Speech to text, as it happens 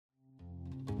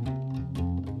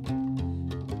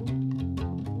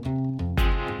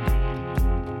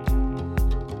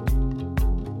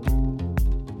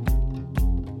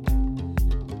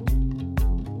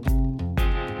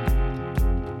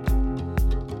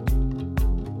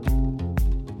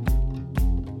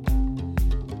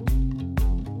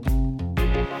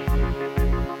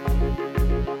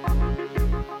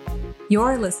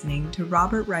You're listening to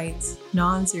Robert Wright's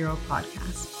Non-Zero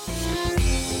Podcast.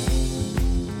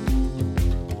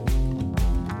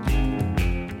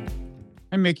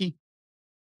 Hey, Mickey.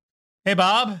 Hey,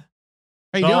 Bob.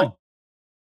 How you doing?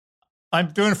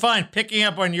 I'm doing fine. Picking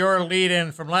up on your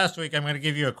lead-in from last week, I'm going to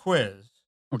give you a quiz.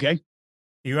 Okay.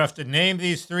 You have to name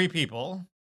these three people.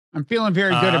 I'm feeling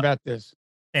very good about this.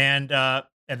 And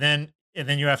then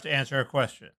you have to answer a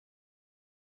question.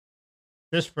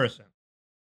 This person.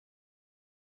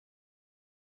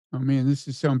 Oh, man, this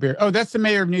is so embarrassing. Oh, that's the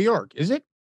mayor of New York, is it?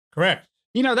 Correct.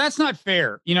 You know, that's not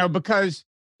fair, because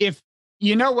if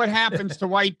you know what happens to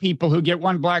white people who get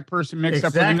one black person mixed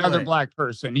up with another black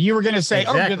person, you were going to say,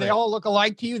 oh, do they all look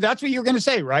alike to you? That's what you were going to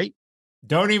say, right?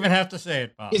 Don't even have to say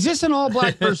it, Bob. Is this an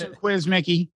all-black person quiz,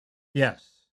 Mickey? Yes.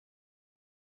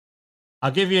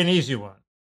 I'll give you an easy one.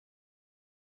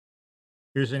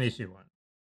 Here's an easy one.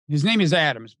 His name is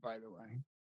Adams, by the way.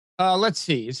 Let's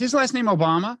see. Is his last name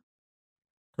Obama?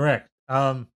 Correct.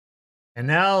 And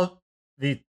now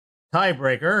the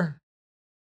tiebreaker.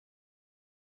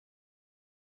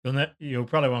 You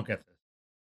probably won't get this.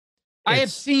 I have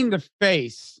seen the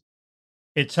face.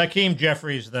 It's Hakeem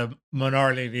Jeffries, the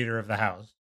minority leader of the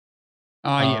House.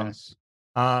 Yes.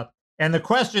 And the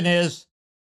question is,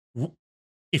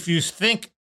 if you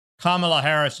think Kamala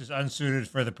Harris is unsuited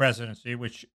for the presidency,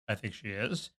 which I think she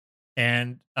is,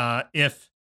 and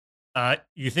if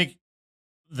you think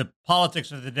the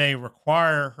politics of the day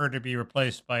require her to be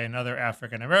replaced by another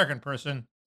African-American person,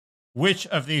 which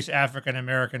of these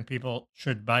African-American people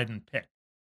should Biden pick?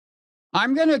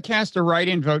 I'm going to cast a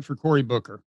write-in vote for Cory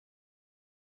Booker.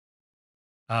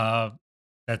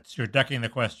 You're ducking the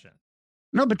question.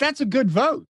 No, but that's a good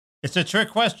vote. It's a trick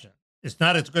question. It's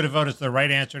not as good a vote as the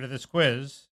right answer to this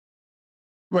quiz.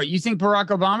 What, you think Barack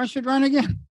Obama should run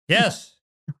again? Yes.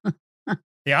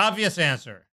 The obvious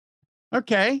answer.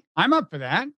 Okay, I'm up for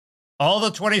that. All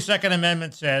the 22nd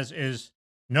Amendment says is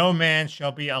no man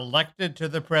shall be elected to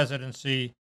the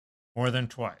presidency more than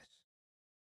twice.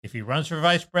 If he runs for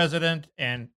vice president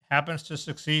and happens to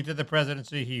succeed to the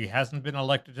presidency, he hasn't been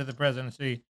elected to the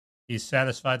presidency, he's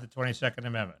satisfied the 22nd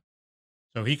Amendment.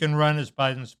 So he can run as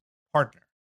Biden's partner.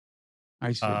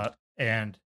 I see.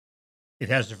 And it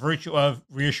has the virtue of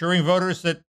reassuring voters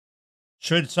that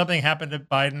should something happen to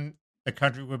Biden, the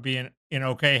country would be in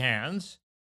okay hands.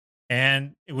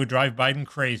 And it would drive Biden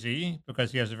crazy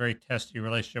because he has a very testy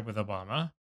relationship with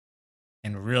Obama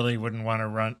and really wouldn't want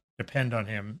to depend on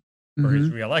him for his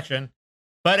reelection.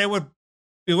 But it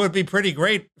would be pretty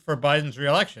great for Biden's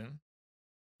reelection.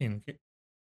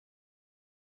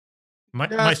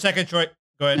 My second choice.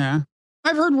 Go ahead. Yeah.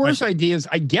 I've heard worse ideas,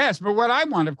 I guess. But what I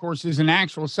want, of course, is an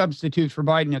actual substitute for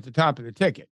Biden at the top of the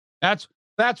ticket. That's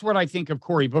what I think of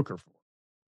Cory Booker for.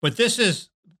 But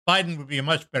Biden would be a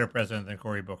much better president than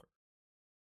Cory Booker.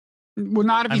 Well,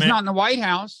 not if he's not in the White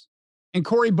House. And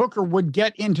Cory Booker would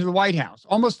get into the White House.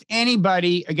 Almost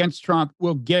anybody against Trump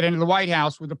will get into the White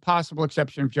House with the possible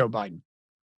exception of Joe Biden.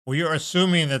 Well, you're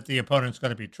assuming that the opponent's going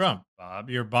to be Trump, Bob.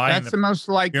 That's the most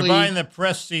likely. You're buying the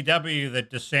press CW that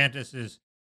DeSantis is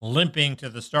limping to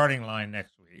the starting line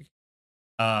next week.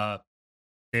 There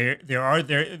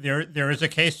is a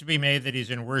case to be made that he's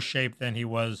in worse shape than he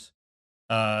was,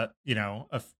 a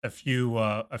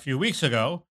few weeks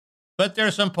ago. But there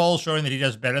are some polls showing that he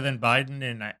does better than Biden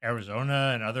in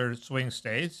Arizona and other swing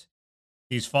states.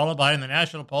 He's fallen behind in the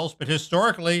national polls, but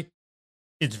historically,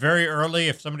 it's very early.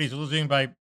 If somebody's losing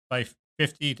by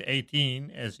 50 to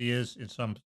 18, as he is in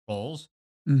some polls,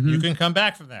 you can come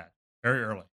back from that very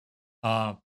early,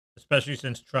 especially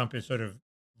since Trump is sort of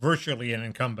virtually an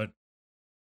incumbent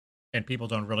and people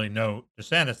don't really know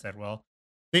DeSantis that well.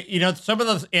 Some of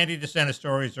those anti-DeSantis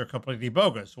stories are completely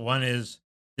bogus. One is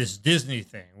this Disney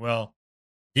thing. Well,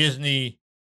 Disney,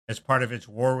 as part of its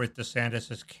war with DeSantis,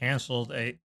 has canceled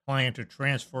a plan to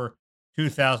transfer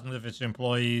 2,000 of its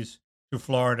employees to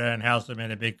Florida and house them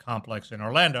in a big complex in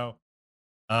Orlando.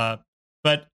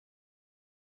 But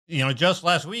just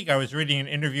last week, I was reading an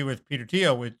interview with Peter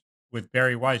Thiel with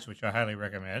Barry Weiss, which I highly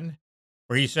recommend,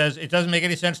 where he says it doesn't make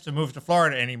any sense to move to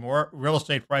Florida anymore. Real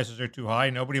estate prices are too high.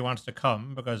 Nobody wants to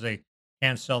come because they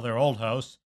can't sell their old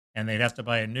house. And they'd have to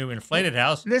buy a new inflated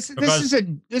house. This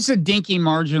is a dinky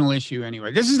marginal issue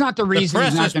anyway. This is not the reason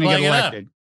he's not going to get elected.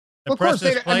 Of course,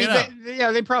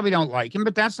 they probably don't like him,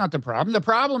 but that's not the problem. The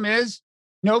problem is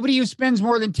nobody who spends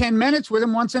more than 10 minutes with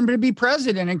him wants him to be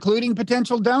president, including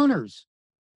potential donors.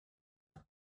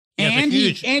 And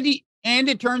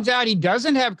it turns out he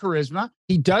doesn't have charisma.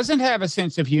 He doesn't have a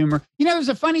sense of humor. There's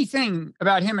a funny thing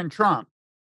about him and Trump.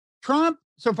 Trump,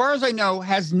 so far as I know,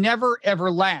 has never, ever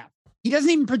laughed. He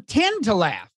doesn't even pretend to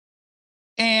laugh.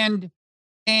 And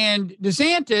And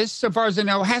DeSantis, so far as I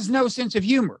know, has no sense of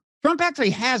humor. Trump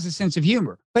actually has a sense of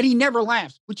humor, but he never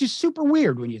laughs, which is super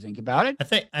weird when you think about it.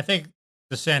 I think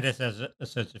DeSantis has a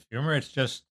sense of humor. It's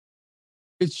just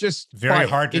very quiet.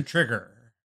 hard to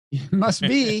trigger. It must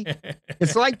be.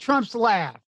 It's like Trump's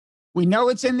laugh. We know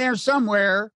it's in there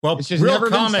somewhere. Well, it's just never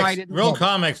been cited. Real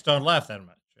comics don't laugh that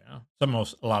much.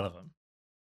 A lot of them.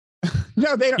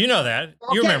 No, they don't. You know that.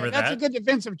 Okay, you remember that. That's a good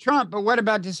defense of Trump, but what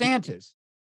about DeSantis?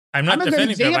 I'm not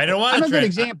defending Trump. I don't want to. I'm a good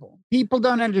example. People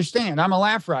don't understand. I'm a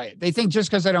laugh riot. They think just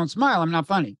because I don't smile, I'm not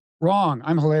funny. Wrong.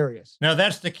 I'm hilarious. No,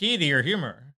 that's the key to your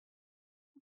humor.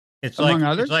 It's Among like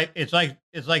others?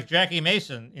 it's like Jackie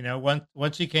Mason.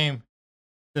 Once he came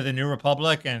to the New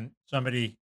Republic and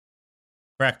somebody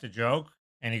cracked a joke,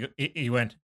 and he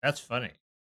went, "That's funny."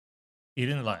 He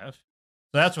didn't laugh.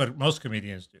 So that's what most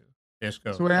comedians do. They just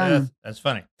go, "That's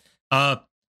funny."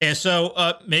 And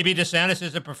so maybe DeSantis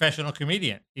is a professional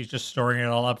comedian. He's just storing it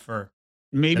all up for.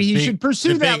 Maybe he should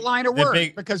pursue that line of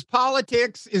work because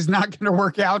politics is not going to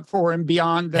work out for him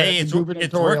beyond the it's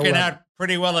working out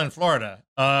pretty well in Florida.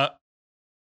 But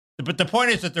the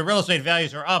point is that the real estate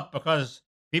values are up because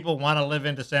people want to live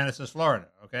in DeSantis' Florida.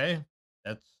 Okay,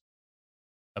 that's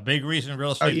a big reason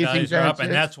real estate values are up,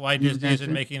 and that's why Disney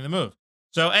isn't making the move.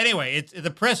 So anyway, the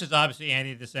press is obviously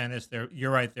anti-DeSantis.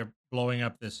 You're right; they're blowing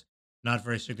up this not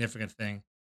very significant thing.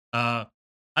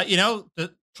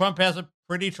 Trump has a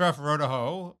pretty tough road to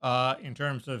hoe in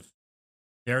terms of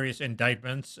various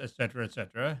indictments, et cetera, et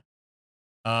cetera.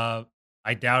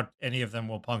 I doubt any of them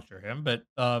will puncture him, but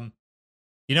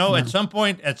at some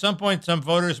point, some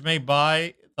voters may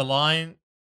buy the line.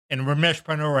 And Ramesh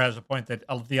Ponnura has a point that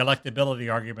the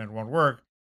electability argument won't work,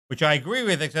 which I agree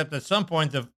with, except at some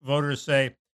point the voters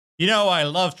say, I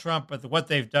love Trump, but what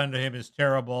they've done to him is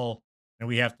terrible, and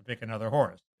we have to pick another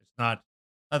horse. It's not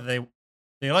the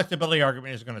electability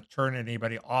argument isn't going to turn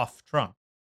anybody off Trump,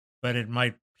 but it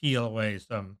might peel away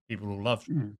some people who love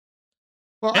Trump.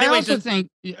 Well, anyway, I also think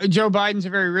Joe Biden's a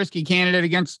very risky candidate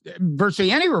against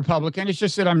virtually any Republican. It's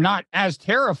just that I'm not as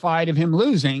terrified of him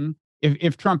losing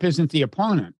if Trump isn't the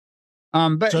opponent.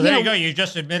 But so there you go. You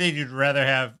just admitted you'd rather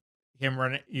have him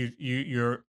run.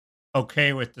 You're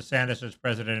okay with DeSantis as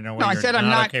president in a way. No, I said I'm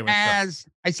not okay with as.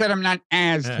 Trump. I said I'm not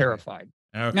as terrified.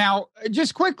 Okay. Now,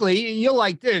 just quickly, you'll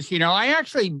like this. I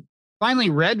actually finally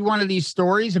read one of these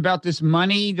stories about this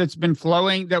money that's been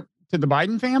flowing to the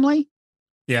Biden family.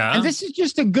 Yeah. And this is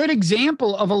just a good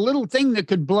example of a little thing that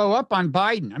could blow up on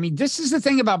Biden. I mean, this is the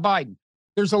thing about Biden.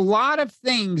 There's a lot of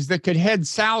things that could head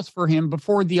south for him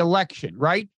before the election,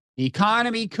 right? The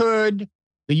economy could,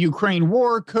 the Ukraine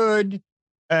war could,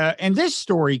 and this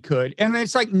story could. And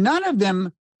it's like none of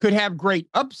them could have great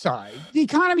upside. The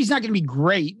economy's not going to be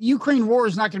great. The Ukraine war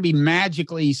is not going to be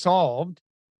magically solved.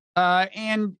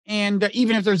 And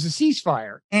even if there's a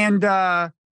ceasefire and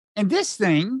this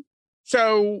thing.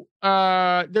 So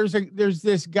there's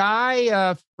this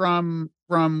guy from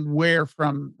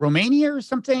Romania or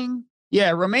something.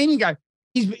 Yeah, Romanian guy.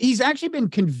 He's actually been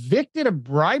convicted of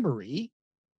bribery.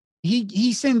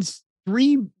 He sends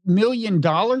 $3 million,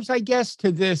 I guess,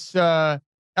 to this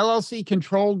LLC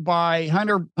controlled by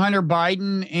Hunter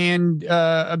Biden and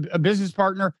a business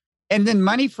partner, and then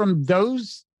money from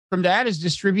that is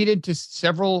distributed to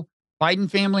several Biden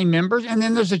family members. And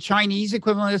then there's a Chinese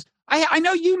equivalent of this. I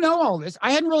know you know all this.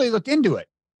 I hadn't really looked into it.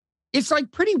 It's like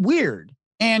pretty weird.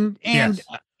 And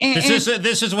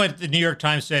this is what the New York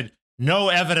Times said. No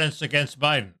evidence against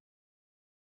Biden.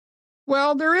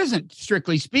 Well, there isn't,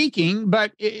 strictly speaking,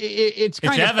 but it's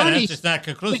kind of evidence. funny. It's not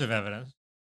conclusive evidence.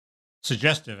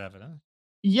 Suggestive evidence.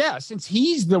 Yeah, since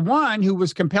he's the one who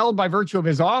was compelled by virtue of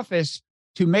his office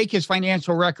to make his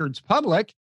financial records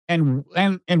public. And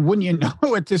wouldn't you know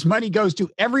it, this money goes to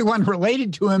everyone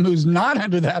related to him who's not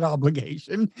under that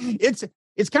obligation. It's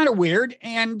kind of weird.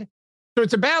 And so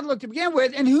it's a bad look to begin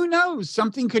with. And who knows,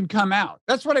 something could come out.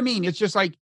 That's what I mean. It's just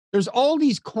like there's all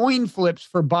these coin flips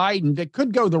for Biden that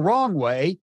could go the wrong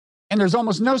way. And there's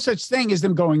almost no such thing as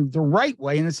them going the right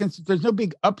way in the sense that there's no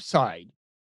big upside.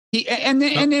 And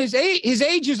his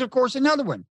age is, of course, another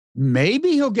one. Maybe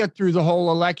he'll get through the whole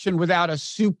election without a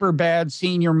super bad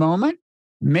senior moment.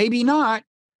 Maybe not.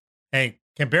 Hey,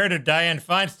 compared to Dianne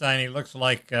Feinstein, he looks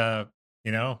like,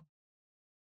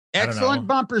 excellent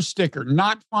bumper sticker,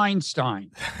 not Feinstein.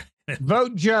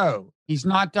 Vote Joe. He's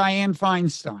not Dianne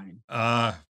Feinstein.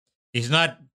 He's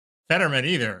not Fetterman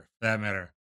either, for that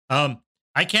matter.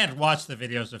 I can't watch the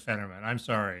videos of Fetterman. I'm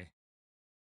sorry.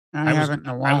 I haven't in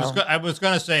a while. I was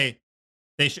going to say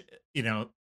they should,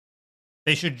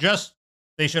 they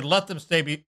should let them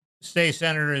stay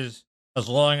senators as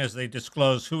long as they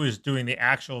disclose who is doing the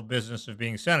actual business of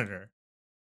being senator.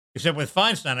 Except with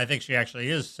Feinstein, I think she actually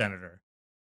is senator.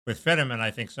 With Fetterman,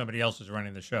 I think somebody else is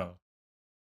running the show.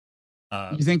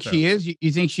 You think she is?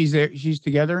 You think she's there? She's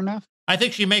together enough? I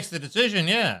think she makes the decision.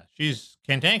 Yeah, she's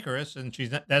cantankerous, and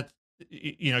she's not, that.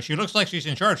 She looks like she's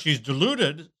in charge. She's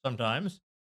deluded sometimes,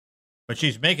 but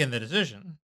she's making the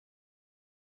decision.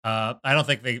 I don't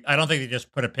think they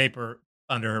just put a paper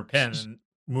under her pen and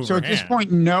move So her at this hand.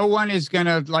 point, no one is going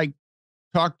to like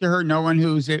talk to her. No one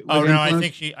who's it. Oh no, I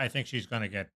think she's going to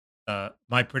get.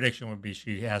 My prediction would be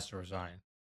she has to resign.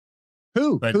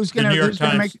 Who? But Who's going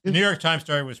to make the New York Times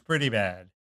story was pretty bad.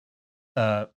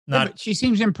 but she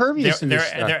seems impervious in this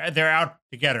stuff. They're out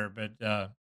to get her,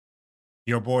 but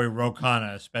your boy Ro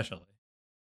Khanna especially.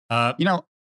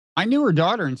 I knew her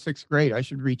daughter in 6th grade. I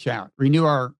should reach out, renew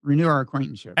our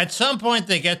acquaintanceship. At some point,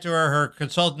 they get to her. Her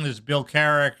consultant is Bill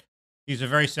Carrick. He's a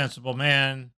very sensible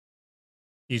man.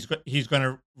 He's going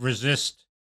to resist,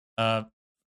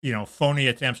 phony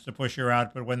attempts to push her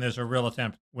out. But when there's a real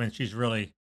attempt, when she's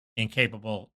really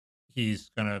incapable, he's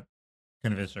going to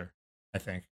convince her, I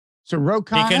think. So Ro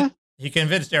Khanna? He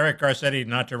convinced Eric Garcetti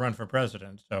not to run for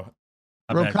president. So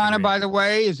Ro Khanna, by the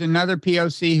way, is another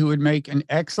POC who would make an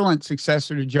excellent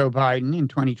successor to Joe Biden in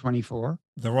 2024.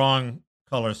 The wrong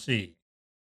color C.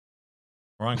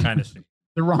 Wrong kind of C.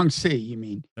 The wrong C, you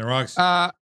mean? The wrong C.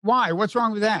 Why? What's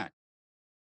wrong with that?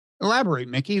 Elaborate,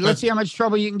 Mickey. Let's see how much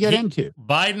trouble you can get into.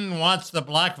 Biden wants the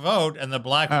black vote, and the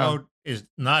black vote is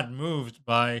not moved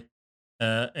by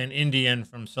an Indian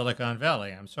from Silicon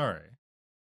Valley. I'm sorry.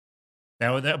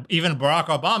 Even Barack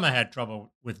Obama had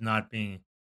trouble with not being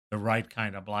the right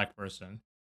kind of black person.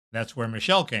 That's where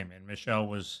Michelle came in. Michelle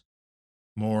was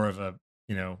more of a,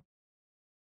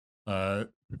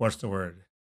 what's the word?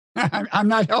 I'm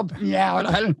not helping you out.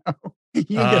 I don't know. You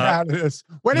get out of this.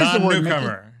 What is the word?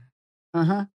 Newcomer.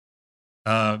 Uh-huh.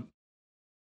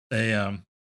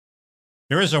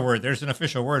 There is a word. There's an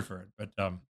official word for it, but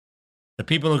the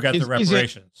people who got the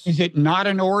reparations. Is it not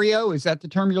an Oreo? Is that the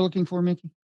term you're looking for,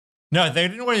 Mickey? No, they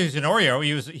didn't know he was an Oreo.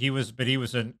 He was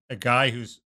a guy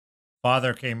whose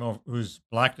father came over, whose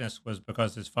blackness was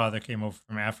because his father came over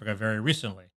from Africa very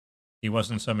recently. He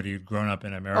wasn't somebody who'd grown up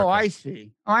in America. Oh, I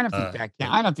see. Oh, I don't think that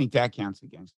counts. I don't think that counts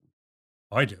against him.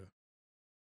 Oh, I do.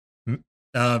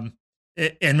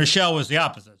 And Michelle was the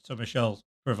opposite. So Michelle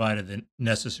provided the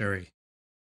necessary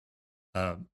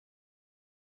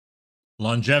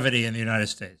longevity in the United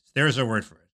States. There's a word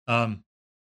for it.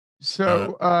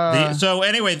 So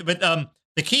anyway, but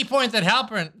the key point that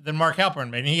Mark Halperin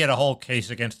made, and he had a whole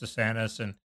case against DeSantis,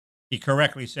 and he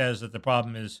correctly says that the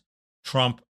problem is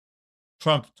Trump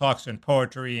talks in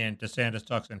poetry and DeSantis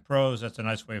talks in prose. That's a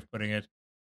nice way of putting it.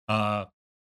 But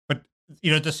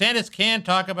DeSantis can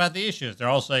talk about the issues. They're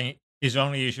all saying his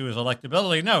only issue is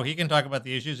electability. No, he can talk about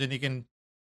the issues, and he can,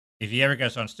 if he ever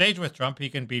gets on stage with Trump, he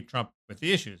can beat Trump with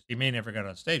the issues. He may never get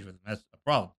on stage with him. That's the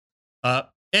problem.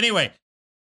 Anyway,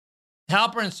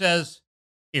 Halperin says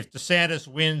if DeSantis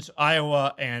wins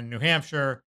Iowa and New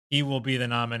Hampshire, he will be the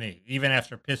nominee, even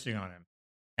after pissing on him.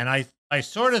 And I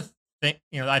sort of think,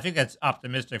 I think that's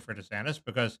optimistic for DeSantis,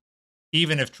 because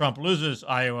even if Trump loses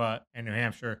Iowa and New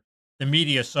Hampshire, the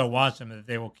media so wants him that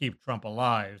they will keep Trump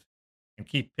alive and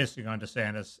keep pissing on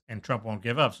DeSantis, and Trump won't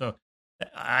give up. So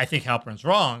I think Halperin's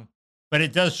wrong, but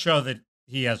it does show that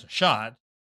he has a shot.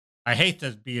 I hate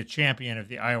to be a champion of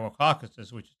the Iowa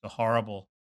caucuses, which is the horrible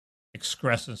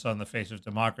excrescence on the face of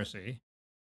democracy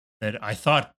that I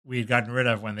thought we had gotten rid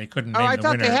of when they couldn't name the winner. I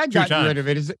thought they had gotten rid of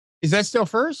it. Is that still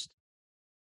first?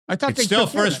 I thought it's still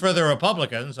first for the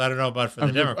Republicans. I don't know about for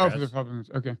the Democrats. For the Republicans.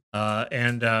 Okay.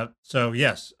 So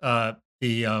yes,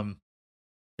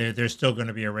 there's still going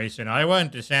to be a race in Iowa,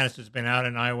 and DeSantis has been out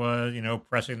in Iowa,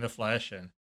 pressing the flesh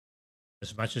and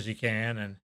as much as he can.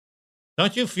 And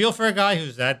don't you feel for a guy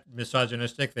who's that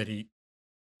misogynistic that he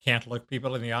can't look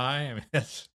people in the eye? I mean,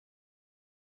 that's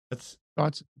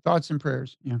thoughts and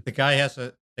prayers. Yeah. The guy has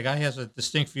a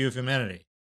distinct view of humanity.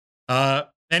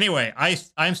 Anyway,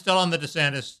 I'm still on the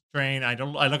DeSantis train. I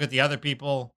look at the other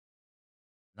people.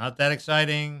 Not that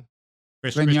exciting.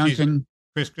 Chris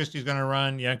Christie's going to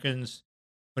run. Youngkin's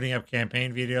putting up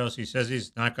campaign videos. He says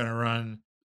he's not going to run.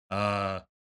 But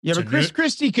Chris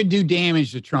Christie could do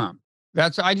damage to Trump.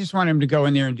 I just want him to go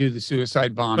in there and do the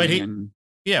suicide bombing.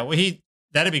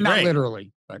 That'd be great. Not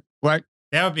literally, but what?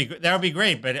 That would be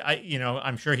great. But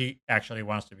I'm sure he actually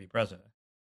wants to be president.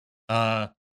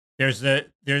 There's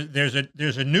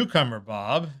a newcomer,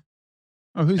 Bob.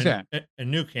 Oh, who's that? A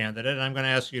new candidate. And I'm going to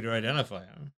ask you to identify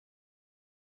him.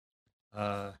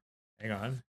 Hang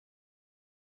on.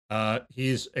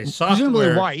 He's a sophomore.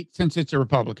 Presumably white, since it's a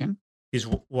Republican. He's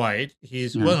white.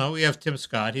 We have Tim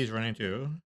Scott. He's running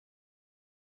too.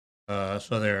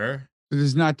 So there. So this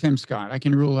is not Tim Scott. I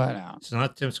can rule that out. It's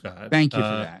not Tim Scott. Thank you for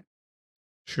that.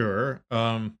 Sure.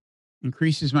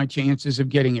 Increases my chances of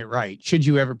getting it right. Should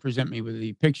you ever present me with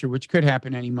the picture, which could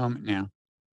happen any moment now.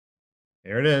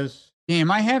 There it is. Damn,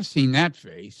 I have seen that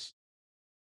face.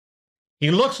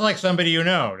 He looks like somebody you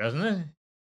know, doesn't it?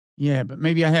 Yeah, but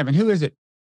maybe I haven't. Who is it?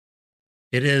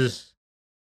 It is.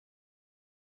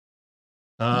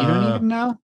 You don't even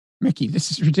know? Mickey,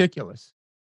 this is ridiculous.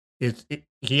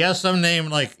 He has some name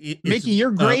like Mickey,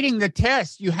 you're grading the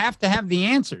test. You have to have the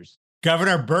answers.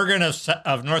 Governor Bergen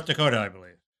of North Dakota, I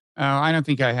believe. Oh, I don't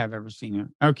think I have ever seen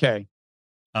him. Okay.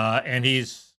 And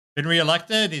he's been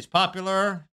reelected. He's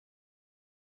popular.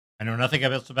 I know nothing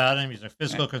else about him. He's a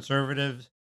fiscal conservative.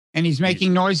 And he's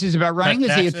making noises about running.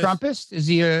 Is he a Trumpist? Is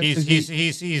he a?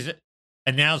 He's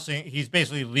announcing. He's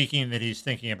basically leaking that he's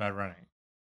thinking about running.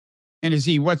 And is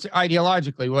he? What's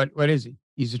ideologically? What is he?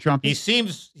 He's a Trumpist.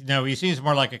 He seems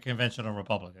more like a conventional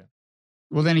Republican.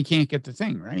 Well, then he can't get the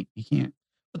thing, right? He can't.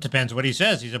 It depends what he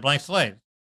says. He's a blank slate.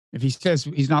 If he says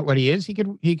he's not what he is, he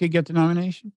could get the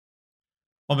nomination.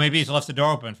 Well, maybe he's left the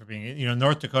door open for being.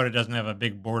 North Dakota doesn't have a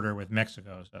big border with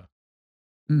Mexico, so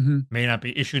may not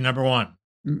be issue number one.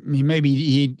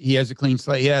 Maybe he has a clean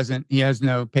slate. He has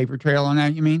no paper trail on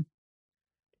that. You mean?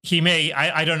 He may.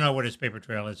 I don't know what his paper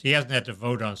trail is. He hasn't had to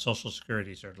vote on Social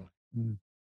Security, certainly.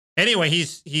 Anyway,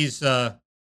 he's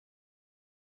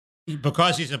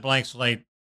because he's a blank slate.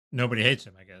 Nobody hates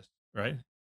him, I guess. Right.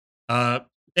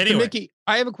 Anyway, so Mickey,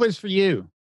 I have a quiz for you.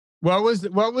 What was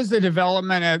the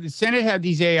development? The Senate had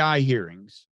these AI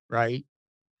hearings, right?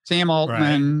 Sam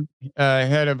Altman,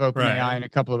 head of OpenAI, and a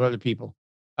couple of other people.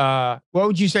 What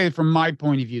would you say, from my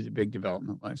point of view, the big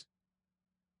development was?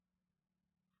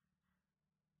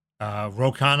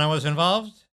 Ro Khanna was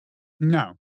involved?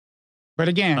 No. But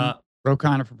again, Ro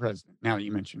Khanna for president, now that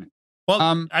you mention it.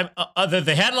 Well,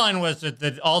 the headline was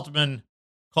that Altman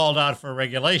called out for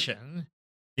regulation.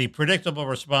 The predictable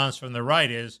response from the right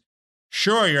is,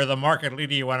 sure, you're the market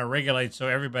leader, you want to regulate so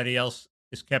everybody else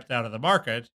is kept out of the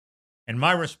market. And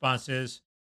my response is,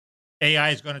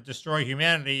 AI is going to destroy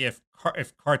humanity if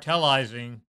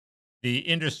cartelizing the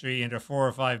industry into 4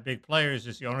 or 5 big players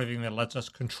is the only thing that lets us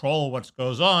control what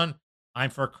goes on. I'm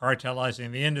for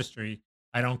cartelizing the industry.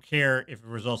 I don't care if it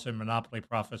results in monopoly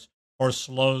profits or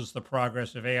slows the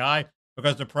progress of AI,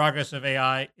 because the progress of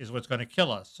AI is what's going to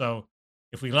kill us. So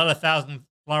if we let 1,000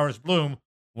 flowers bloom,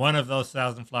 one of those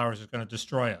 1,000 flowers is going to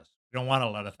destroy us. We don't want to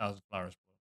let 1,000 flowers bloom.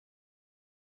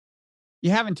 You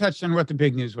haven't touched on what the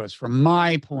big news was from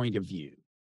my point of view.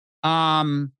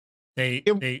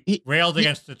 They railed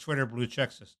against the Twitter blue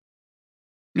check system.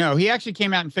 No, he actually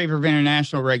came out in favor of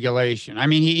international regulation. I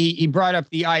mean, he brought up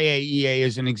the IAEA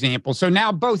as an example. So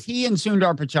now both he and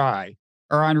Sundar Pichai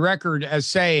are on record as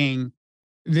saying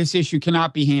this issue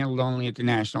cannot be handled only at the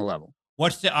national level.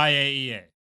 What's the IAEA?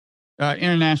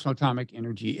 International Atomic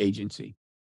Energy Agency.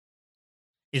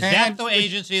 Is that the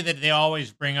agency that they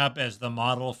always bring up as the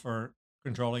model for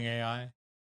controlling AI?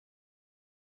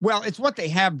 Well, it's what they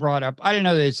have brought up. I don't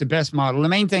know that it's the best model. The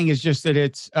main thing is just that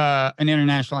it's an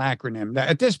international acronym.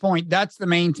 At this point, that's the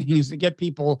main thing, is to get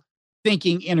people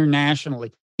thinking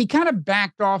internationally. He kind of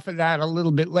backed off of that a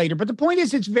little bit later. But the point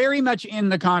is, it's very much in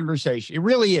the conversation. It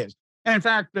really is. And in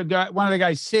fact, one of the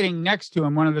guys sitting next to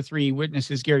him, one of the 3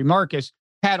 witnesses, Gary Marcus,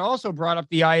 had also brought up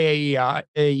the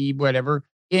IAEA, whatever,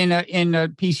 in a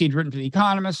piece he'd written for The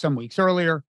Economist some weeks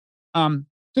earlier. So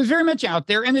it's very much out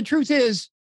there. And the truth is,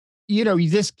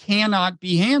 this cannot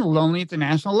be handled only at the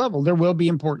national level. There will be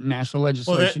important national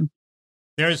legislation.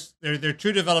 Well, there are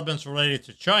 2 developments related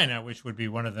to China, which would be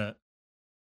one,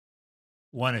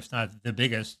 if not the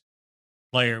biggest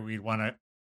player we'd want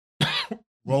to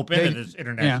rope into this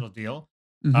international deal.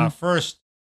 First,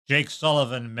 Jake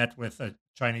Sullivan met with a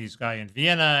Chinese guy in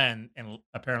Vienna and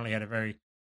apparently had a very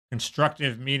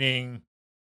constructive meeting,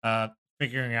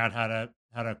 figuring out how to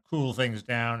cool things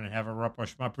down and have a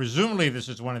rapprochement. Presumably, this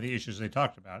is one of the issues they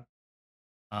talked about.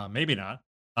 Maybe not.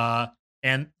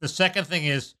 And the second thing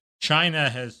is, China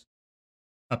has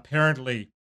apparently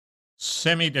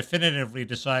semi-definitively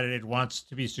decided it wants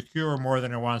to be secure more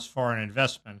than it wants foreign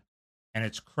investment, and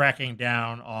it's cracking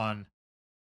down on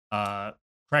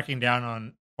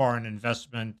foreign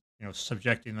investment.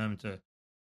 Subjecting them to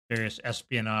various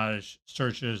espionage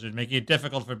searches and making it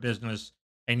difficult for business.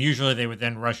 And usually, they would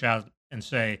then rush out and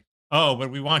say, "Oh, but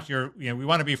we want we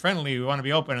want to be friendly, we want to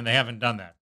be open," and they haven't done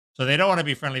that. So they don't want to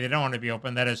be friendly, they don't want to be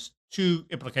open. That has 2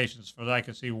 implications for that I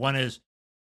can see. One is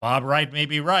Bob Wright may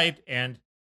be right, and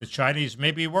the Chinese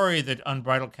may be worried that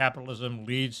unbridled capitalism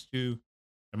leads to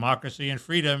democracy and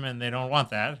freedom, and they don't want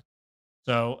that.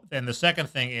 So then the second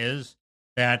thing is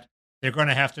that they're going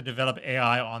to have to develop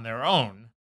AI on their own,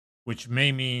 which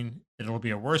may mean that it'll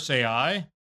be a worse AI,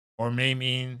 or may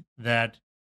mean that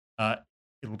uh,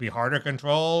 it will be harder to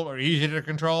control or easier to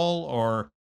control,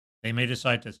 or they may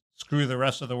decide to screw the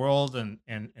rest of the world and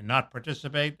not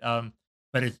participate.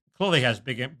 But it clearly has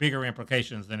bigger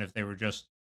implications than if they were just.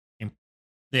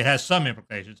 It has some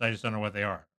implications. I just don't know what they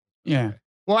are. Yeah.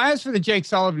 Well, as for the Jake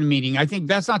Sullivan meeting, I think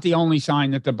that's not the only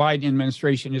sign that the Biden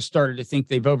administration has started to think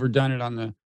they've overdone it on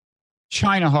the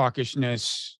China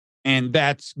hawkishness, and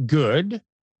that's good.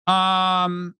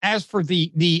 As for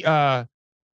the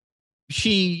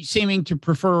she seeming to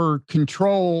prefer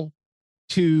control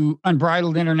to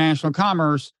unbridled international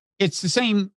commerce, it's the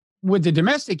same with the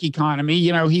domestic economy.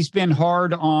 You know, he's been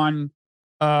hard on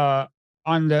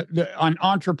on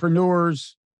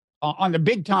entrepreneurs, on the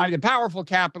big time, the powerful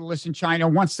capitalists in China.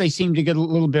 Once they seem to get a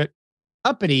little bit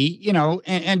uppity, you know,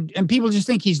 and people just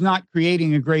think he's not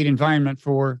creating a great environment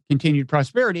for continued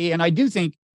prosperity. And I do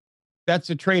think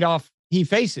that's a trade-off he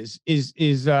faces.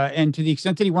 And to the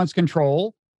extent that he wants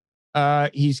control,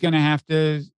 he's going to have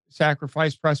to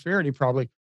sacrifice prosperity,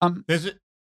 probably. This is,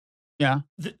 Yeah.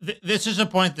 This is a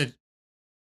point that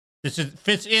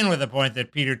fits in with a point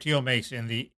that Peter Thiel makes in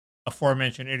the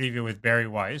aforementioned interview with Barry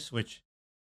Weiss, which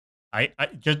I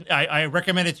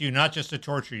recommend it to you, not just to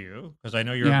torture you, because I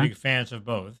know you're Yeah. big fans of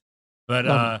both, but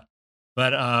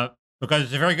Love because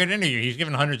it's a very good interview. He's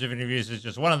given hundreds of interviews. It's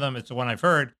just one of them. It's the one I've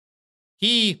heard.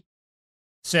 He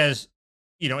says,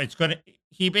 you know,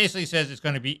 he basically says it's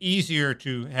going to be easier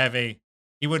to have he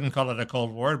wouldn't call it a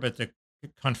Cold War, but to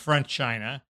confront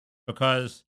China,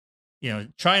 because, you know,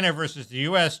 China versus the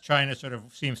U.S., China sort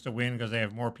of seems to win because they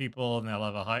have more people and they'll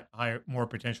have a higher, more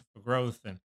potential for growth.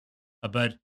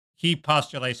 But he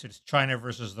postulates it's China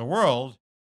versus the world,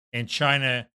 and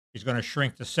China is going to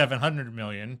shrink to 700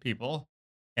 million people,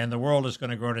 and the world is going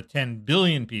to grow to 10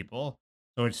 billion people.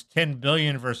 So it's 10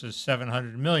 billion versus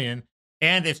 700 million.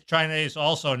 And if China is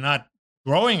also not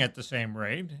growing at the same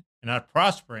rate and not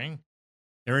prospering,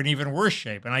 they're in even worse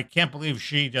shape. And I can't believe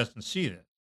Xi doesn't see this.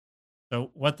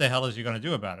 So what the hell is he going to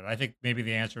do about it? I think maybe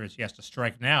the answer is he has to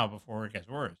strike now before it gets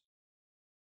worse.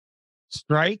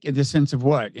 Strike in the sense of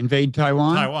what? Invade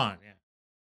Taiwan? Taiwan, yeah.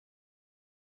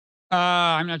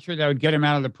 I'm not sure that would get him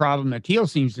out of the problem that Thiel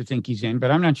seems to think he's in, but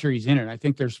I'm not sure he's in it. I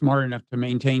think they're smart enough to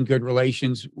maintain good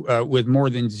relations with more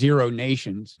than 0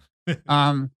 nations.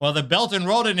 Well, the Belt and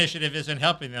Road Initiative isn't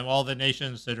helping them. All the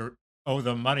nations that owe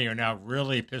them money are now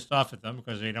really pissed off at them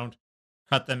because they don't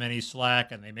cut them any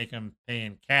slack, and they make them pay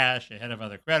in cash ahead of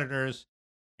other creditors.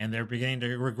 And they're beginning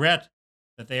to regret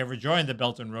that they ever joined the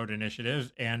Belt and Road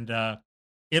Initiative. And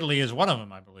Italy is one of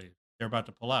them, I believe. They're about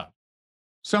to pull out.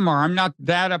 Some are. I'm not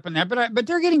that up on that, but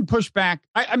they're getting pushed back.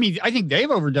 I mean, I think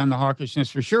they've overdone the hawkishness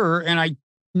for sure, and I'm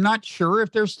not sure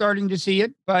if they're starting to see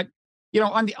it. But you know,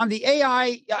 on the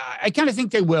AI, I kind of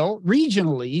think they will.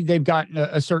 Regionally, they've gotten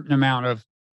a certain amount of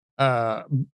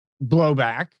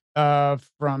blowback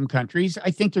from countries.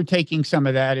 I think they're taking some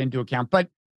of that into account.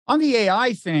 But on the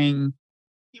AI thing,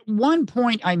 one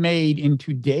point I made in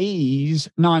today's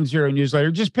Non-Zero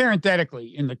newsletter, just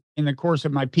parenthetically in the course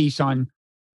of my piece on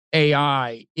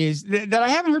AI, is that I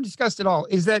haven't heard discussed at all,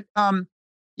 is that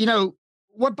you know,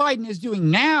 what Biden is doing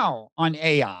now on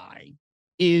AI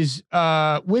is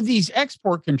with these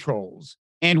export controls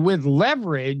and with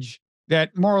leverage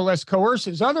that more or less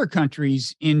coerces other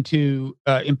countries into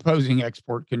imposing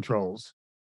export controls.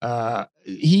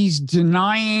 He's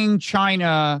denying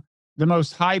China the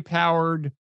most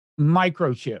high-powered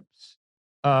microchips,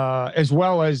 as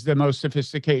well as the most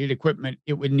sophisticated equipment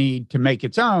it would need to make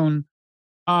its own.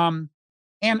 And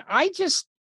I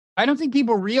don't think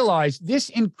people realize this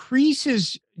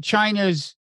increases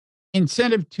China's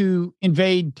incentive to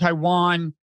invade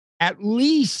Taiwan, at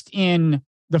least in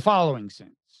the following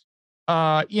sense.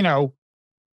 You know,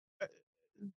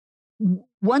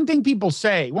 one thing people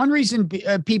say, one reason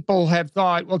people have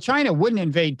thought, well, China wouldn't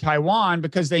invade Taiwan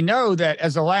because they know that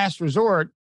as a last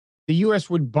resort, the U.S.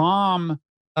 would bomb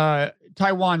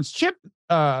Taiwan's chip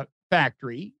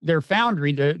factory, their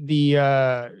foundry, the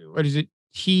what is it,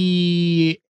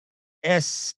 TSMC?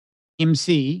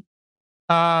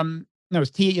 No,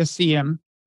 it's TSCM,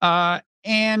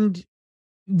 and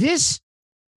this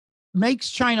makes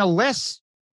China less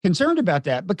concerned about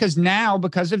that because now,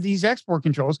 because of these export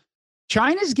controls,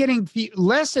 China's getting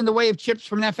less in the way of chips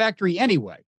from that factory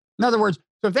anyway. In other words,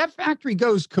 so if that factory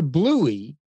goes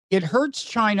kablooey, it hurts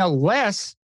China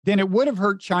less than it would have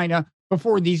hurt China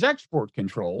before these export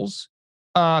controls.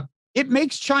 It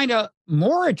makes China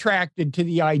more attracted to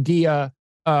the idea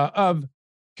of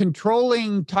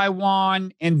controlling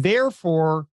Taiwan and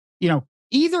therefore, you know,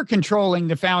 either controlling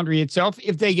the foundry itself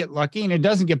if they get lucky and it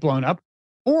doesn't get blown up,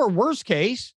 or worst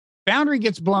case, foundry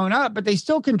gets blown up, but they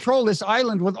still control this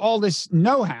island with all this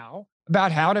know-how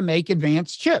about how to make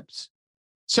advanced chips.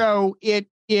 So it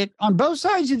on both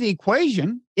sides of the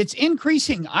equation, it's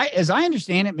increasing. As I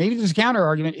understand it, maybe there's a counter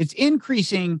argument. It's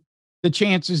increasing the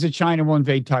chances that China will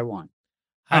invade Taiwan.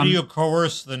 How do you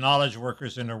coerce the knowledge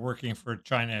workers into working for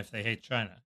China if they hate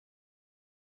China?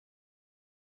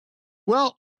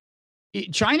 Well,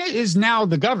 China is now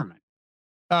the government,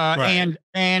 Right.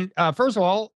 and first of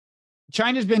all,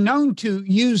 China's been known to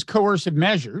use coercive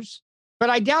measures, but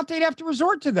I doubt they'd have to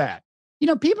resort to that.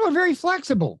 People are very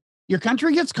flexible. Your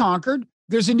country gets conquered.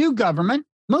 There's a new government.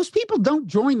 Most people don't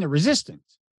join the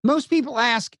resistance. Most people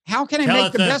ask, how can I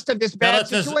make the best of this bad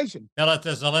situation? Tell it to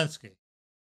Zelensky.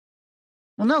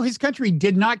 Well, no, his country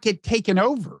did not get taken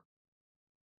over.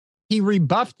 He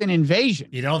rebuffed an invasion.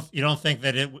 You don't think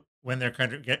that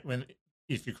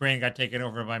if Ukraine got taken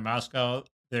over by Moscow,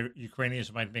 the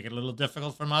Ukrainians might make it a little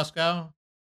difficult for Moscow?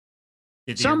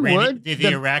 Some would. Did the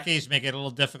Iraqis make it a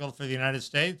little difficult for the United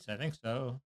States? I think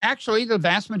so. Actually, the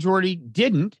vast majority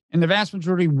didn't, and the vast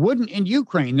majority wouldn't in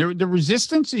Ukraine. The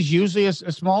resistance is usually a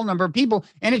small number of people,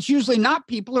 and it's usually not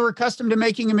people who are accustomed to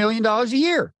making $1 million a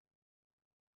year.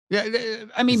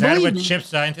 I mean, is that what chip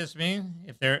scientists mean?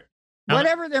 If they're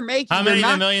whatever they're making, how many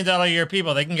 $1 million a year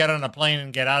people they can get on a plane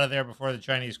and get out of there before the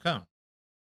Chinese come?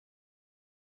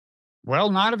 Well,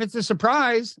 not if it's a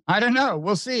surprise. I don't know.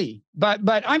 We'll see. But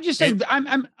I'm just saying,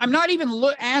 I'm not even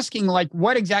asking like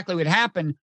what exactly would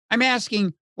happen. I'm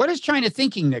asking, what is China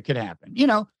thinking that could happen? It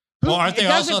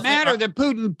doesn't matter that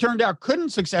Putin turned out couldn't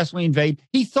successfully invade.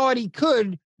 He thought he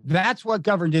could. That's what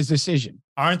governed his decision.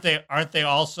 Aren't they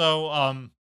also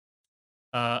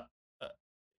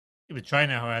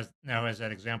China now has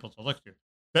that example to look to?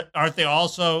 But aren't they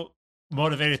also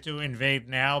motivated to invade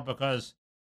now because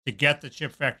to get the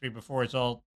chip factory before it's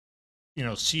all,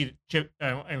 seeded chip?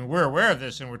 And we're aware of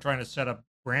this, and we're trying to set up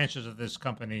branches of this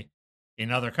company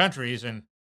in other countries. And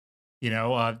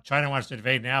China wants to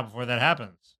invade now before that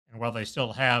happens, and while they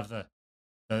still have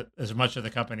the as much of the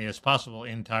company as possible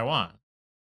in Taiwan.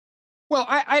 Well,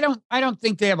 I don't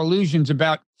think they have illusions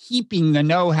about keeping the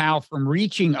know-how from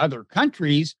reaching other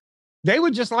countries. They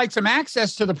would just like some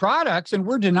access to the products, and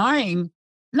we're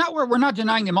not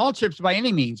denying them all chips by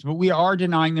any means, but we are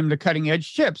denying them the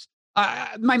cutting-edge chips.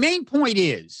 My main point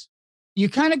is, you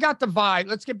kind of got the vibe.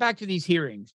 Let's get back to these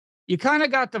hearings. You kind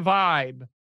of got the vibe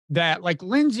that, like,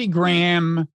 Lindsey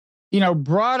Graham,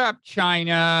 brought up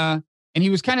China, and he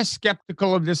was kind of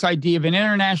skeptical of this idea of an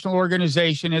international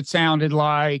organization, it sounded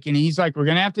like. And he's like, we're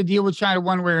going to have to deal with China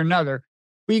one way or another.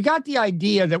 But you got the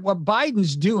idea that what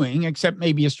Biden's doing, except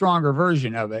maybe a stronger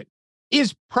version of it,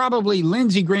 is probably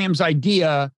Lindsey Graham's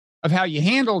idea of how you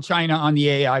handle China on the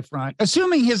AI front,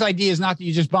 assuming his idea is not that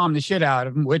you just bomb the shit out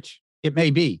of them, which it may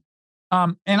be.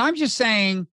 And I'm just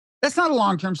saying that's not a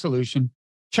long-term solution.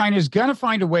 China's going to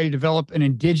find a way to develop an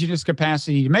indigenous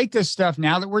capacity to make this stuff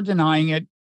now that we're denying it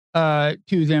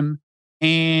to them.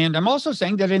 And I'm also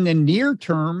saying that in the near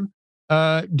term,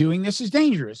 doing this is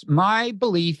dangerous. My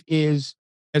belief is,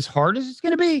 as hard as it's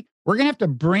going to be, we're going to have to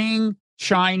bring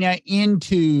China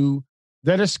into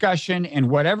the discussion and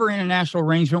whatever international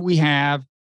arrangement we have.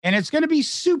 And it's going to be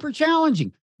super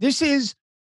challenging. This is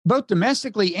both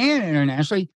domestically and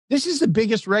internationally. This is the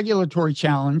biggest regulatory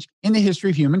challenge in the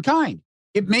history of humankind.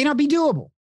 It may not be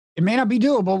doable. It may not be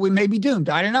doable. We may be doomed.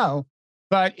 I don't know.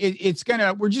 But we're just going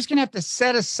to have to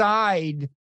set aside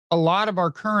a lot of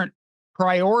our current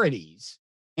priorities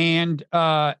and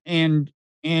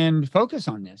focus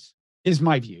on this, is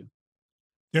my view.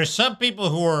 There's some people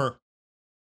who are,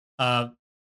 of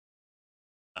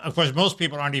course, most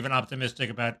people aren't even optimistic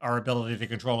about our ability to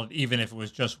control it, even if it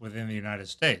was just within the United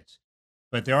States.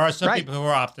 But there are some people who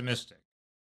are optimistic.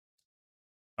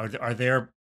 Are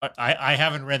there? I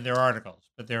haven't read their articles,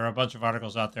 but there are a bunch of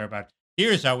articles out there about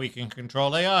here's how we can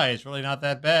control AI. It's really not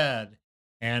that bad.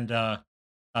 And are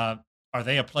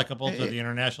they applicable to the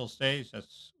international stage?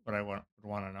 That's what I would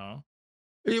want to know.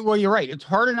 Well, you're right. It's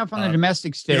hard enough on the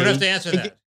domestic stage. You don't have to answer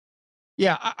that.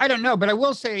 Yeah, I don't know, but I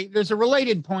will say there's a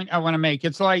related point I want to make.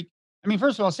 It's like,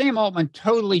 first of all, Sam Altman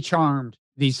totally charmed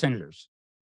these senators,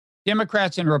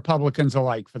 Democrats and Republicans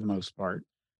alike, for the most part.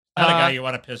 Not a guy you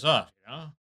want to piss off,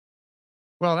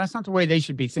 Well, that's not the way they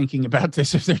should be thinking about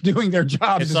this if they're doing their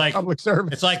jobs as public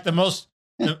servants. It's like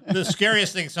the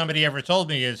scariest thing somebody ever told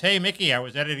me is, hey, Mickey, I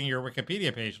was editing your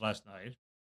Wikipedia page last night.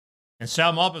 And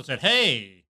Sam Altman said,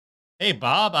 hey,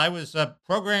 Bob, I was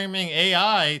programming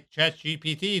AI,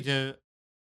 ChatGPT,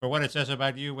 for what it says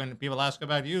about you when people ask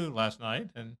about you last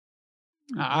night. And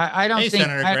I don't think...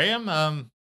 Senator Graham,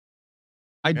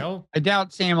 I, No, I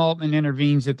doubt Sam Altman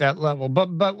intervenes at that level.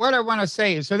 But what I want to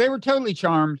say is, so they were totally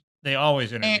charmed, they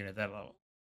always and intervene at that level.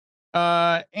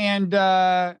 I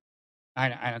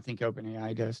don't think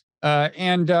OpenAI does,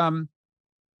 Elon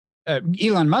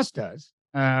Musk does.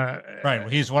 Right. Well,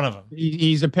 he's one of them.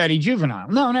 He's a petty juvenile.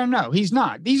 No, he's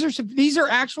not. These are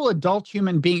actual adult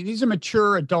human beings. These are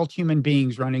mature adult human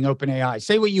beings running OpenAI.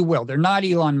 Say what you will, they're not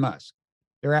Elon Musk.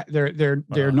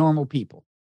 They're normal people.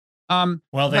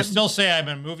 Well, they still say I'm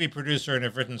a movie producer and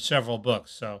have written several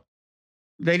books. So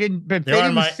they didn't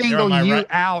single you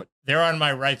out. They're on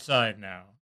my right side now.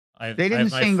 They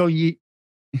didn't single you.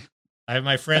 I have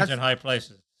my friends in high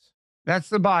places. That's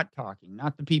the bot talking,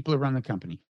 not the people who run the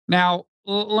company. Now,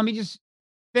 let me just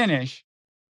finish.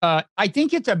 I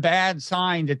think it's a bad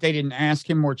sign that they didn't ask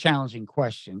him more challenging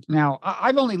questions. Now,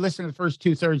 I've only listened to the first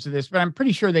 2/3 of this, but I'm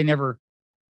pretty sure they never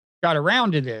got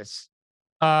around to this.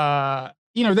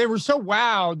 They were so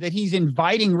wowed that he's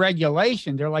inviting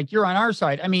regulation. They're like, you're on our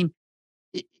side. I mean,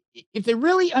 if they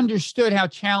really understood how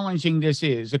challenging this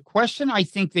is, a question I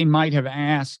think they might have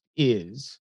asked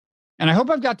is, and I hope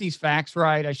I've got these facts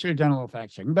right. I should have done a little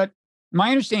fact checking, but my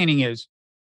understanding is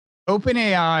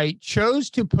OpenAI chose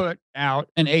to put out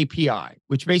an API,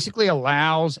 which basically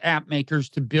allows app makers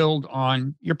to build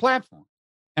on your platform.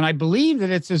 And I believe that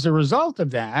it's as a result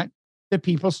of that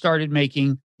people started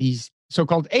making these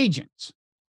so-called agents,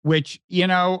 which,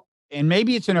 and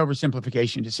maybe it's an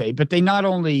oversimplification to say, but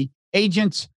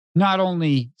agents not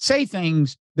only say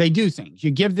things, they do things.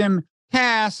 You give them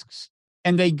tasks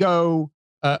and they go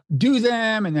do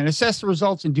them and then assess the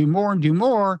results and do more and do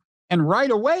more. And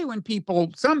right away, when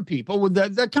some people with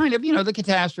the kind of, the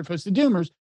catastrophists, the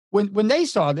doomers, when they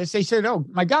saw this, they said, oh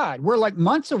my God, we're like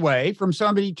months away from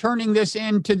somebody turning this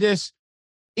into this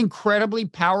incredibly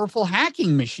powerful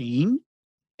hacking machine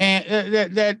and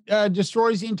that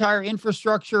destroys the entire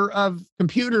infrastructure of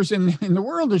computers in the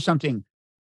world or something.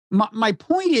 My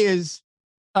point is,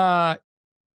 a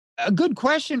good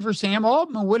question for Sam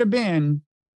Altman would have been,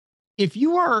 if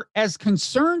you are as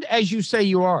concerned as you say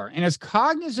you are and as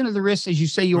cognizant of the risks as you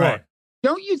say you are,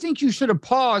 don't you think you should have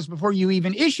paused before you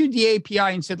even issued the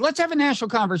API and said, let's have a national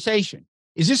conversation?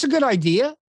 Is this a good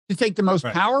idea to take the most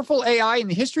powerful AI in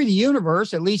the history of the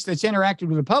universe, at least that's interacted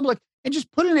with the public, and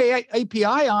just put an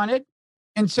API on it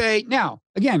and say, now,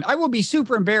 again, I will be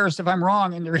super embarrassed if I'm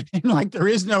wrong and there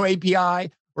is no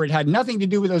API or it had nothing to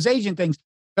do with those agent things.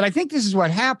 But I think this is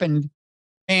what happened.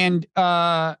 And,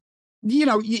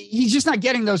 he's just not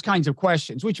getting those kinds of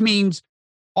questions, which means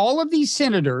all of these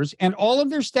senators and all of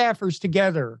their staffers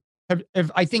together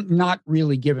have I think, not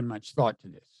really given much thought to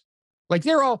this. Like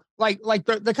they're all like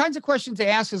the kinds of questions they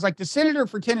ask is like the senator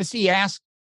for Tennessee asked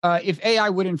if AI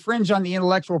would infringe on the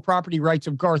intellectual property rights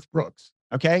of Garth Brooks.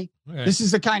 Okay. This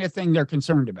is the kind of thing they're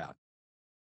concerned about.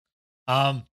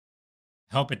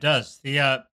 Hope it does.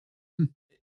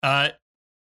 I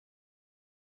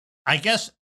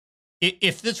guess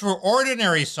if this were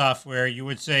ordinary software, you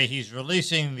would say he's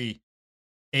releasing the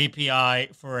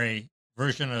API for a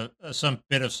version of some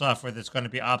bit of software that's going to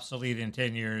be obsolete in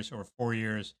 10 years or 4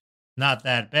 years. Not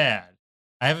that bad.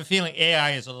 I have a feeling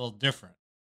AI is a little different.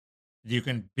 You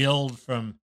can build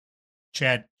from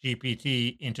Chat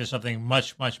GPT into something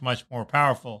much, much, much more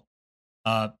powerful.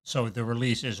 So the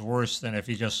release is worse than if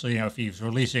if he's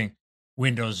releasing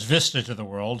Windows Vista to the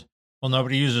world. Well,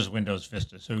 nobody uses Windows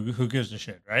Vista, so who gives a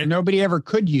shit, right? Nobody ever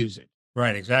could use it.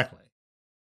 Right, exactly.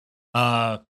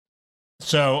 Maybe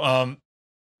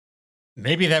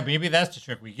that's the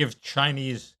trick. We give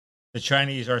the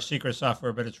Chinese our secret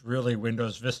software, but it's really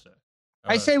Windows Vista.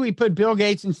 I say we put Bill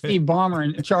Gates and Steve Ballmer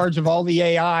in charge of all the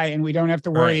AI, and we don't have to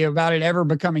worry about it ever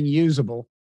becoming usable.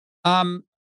 Well,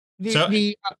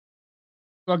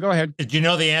 go ahead. Did you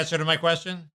know the answer to my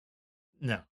question?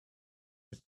 No.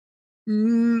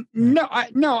 No.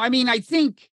 I mean, I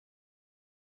think,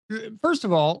 first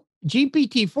of all,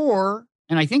 GPT-4,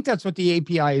 and I think that's what the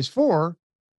API is for,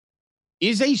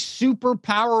 is a super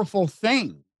powerful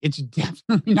thing. It's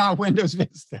definitely not Windows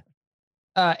Vista.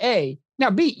 A. Now,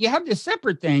 B, you have this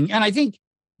separate thing, and I think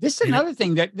this is another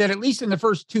thing that at least in the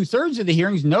first 2/3 of the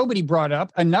hearings, nobody brought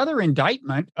up. Another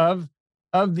indictment of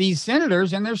these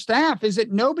senators and their staff is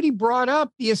that nobody brought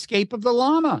up the escape of the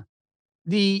llama.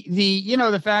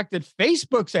 The fact that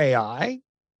Facebook's AI,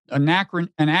 an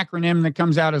acronym that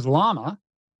comes out as llama,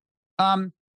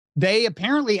 they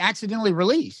apparently accidentally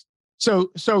released.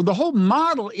 So the whole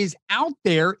model is out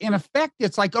there. In effect,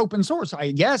 it's like open source.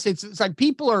 I guess it's like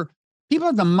people have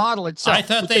the model itself. I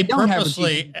thought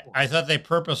they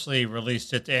purposely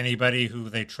released it to anybody who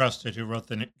they trusted who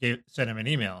sent him an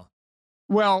email.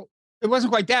 Well, it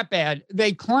wasn't quite that bad.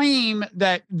 They claim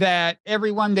that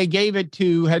everyone they gave it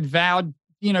to had vowed,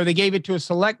 they gave it to a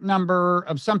select number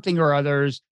of something or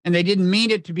others, and they didn't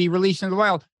mean it to be released into the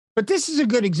wild. But this is a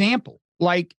good example.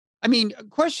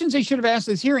 Questions they should have asked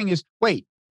this hearing is, wait,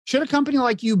 should a company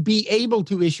like you be able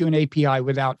to issue an API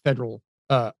without federal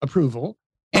approval?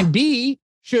 And B,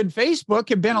 should Facebook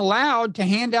have been allowed to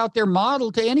hand out their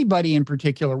model to anybody in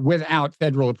particular without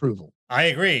federal approval? I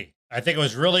agree. I think it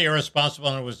was really irresponsible,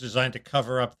 and it was designed to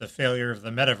cover up the failure of the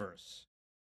metaverse.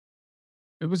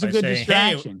 It was a good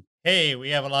distraction. Hey, we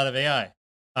have a lot of AI.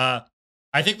 I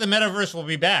think the metaverse will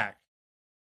be back.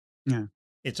 Yeah.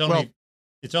 It's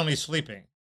only sleeping.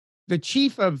 The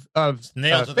chief of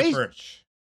nailed to the perch.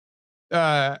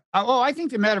 I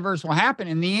think the metaverse will happen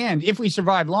in the end if we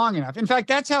survive long enough. In fact,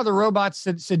 that's how the robots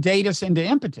sedate us into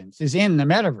impotence, is in the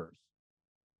metaverse.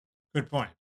 Good point.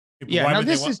 Yeah, why would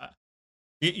they want?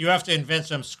 You have to invent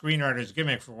some screenwriter's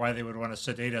gimmick for why they would want to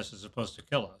sedate us as opposed to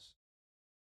kill us.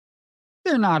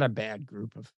 They're not a bad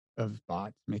group of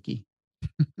bots, Mickey.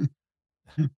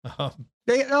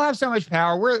 They'll have so much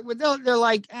power. They're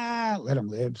like, let them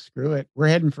live. Screw it. We're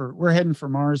heading for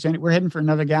Mars, and we're heading for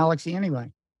another galaxy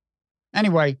anyway.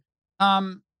 Look,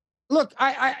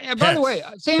 by the way,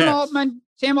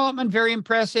 Sam Altman, very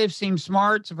impressive. Seems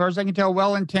smart, so far as I can tell,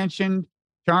 well-intentioned,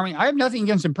 charming. I have nothing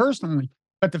against him personally,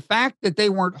 but the fact that they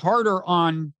weren't harder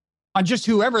on just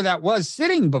whoever that was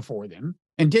sitting before them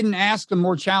and didn't ask them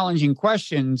more challenging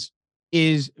questions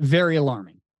is very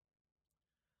alarming.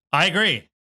 I agree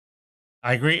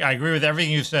with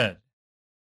everything you said.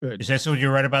 Good. Is that what you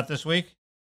wrote about this week?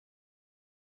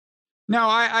 No,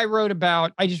 I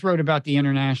just wrote about the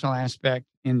international aspect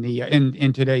in the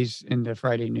in the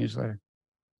Friday newsletter.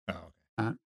 Oh,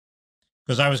 okay.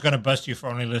 Because I was going to bust you for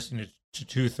only listening to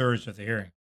 2/3 of the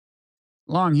hearing.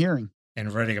 Long hearing.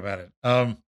 And writing about it.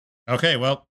 Okay,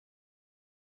 well,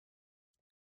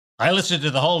 I listened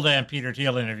to the whole damn Peter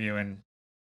Thiel interview, and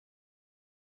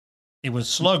it was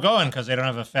slow going because they don't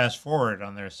have a fast forward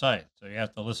on their site, so you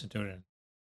have to listen to it in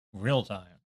real time.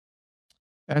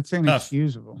 That's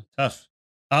inexcusable. Tough.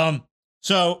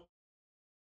 So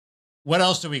what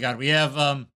else do we got? We have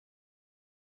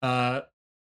Elon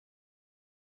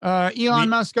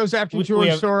Musk goes after George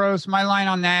Soros. My line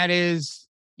on that is,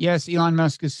 yes, Elon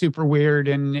Musk is super weird,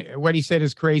 and what he said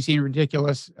is crazy and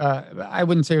ridiculous. I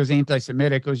wouldn't say it was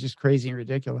anti-Semitic. It was just crazy and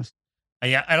ridiculous.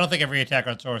 Yeah, I don't think every attack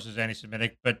on Soros is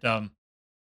anti-Semitic, but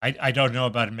I don't know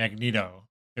about Magneto.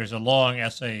 There's a long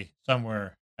essay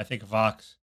somewhere, I think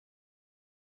Vox,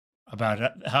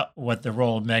 about what the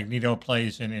role Magneto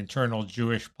plays in internal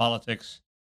Jewish politics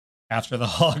after the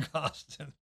Holocaust.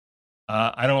 And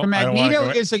I don't want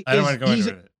to go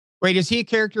into it. Wait, is he a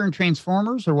character in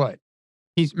Transformers or what?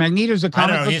 Magneto's a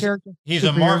comic book character? He's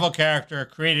a Marvel character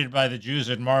created by the Jews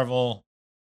at Marvel.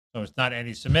 So it's not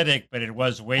anti-Semitic, but it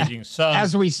was waging some,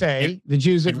 as we say, the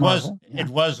Jews at Marvel. It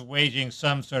was waging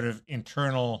some sort of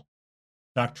internal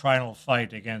doctrinal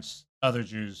fight against other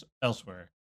Jews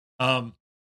elsewhere.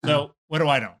 So what do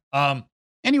I know?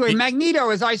 Anyway, Magneto,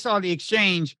 as I saw the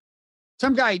exchange,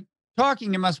 some guy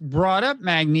talking to Musk brought up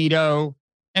Magneto,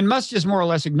 and Musk just more or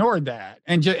less ignored that,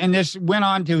 and this went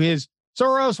on to his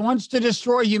Soros wants to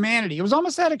destroy humanity. It was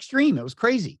almost that extreme. It was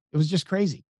crazy. It was just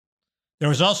crazy. There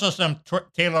was also some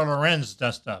Taylor Lorenz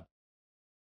dust up.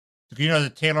 Do you know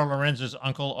that Taylor Lorenz's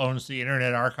uncle owns the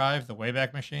Internet Archive, the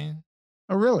Wayback Machine?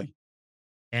 Oh, really?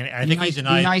 And I think he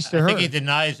denies. I think he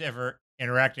denies ever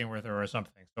interacting with her or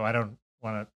something. So I don't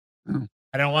want to. Oh.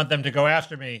 I don't want them to go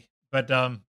after me. But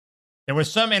there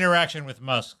was some interaction with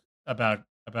Musk about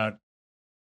the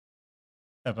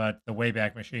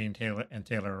Wayback Machine, Taylor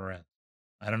Lorenz.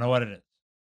 I don't know what it is.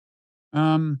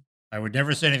 I would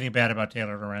never say anything bad about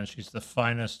Taylor Lorenz. She's the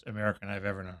finest American I've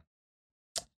ever known.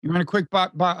 You want a quick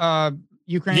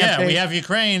Ukraine? Yeah, update? we have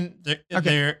Ukraine. They're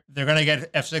going to get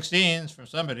F-16s from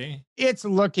somebody. It's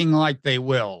looking like they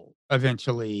will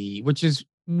eventually, which is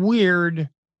weird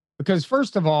because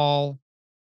first of all,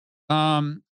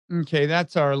 okay,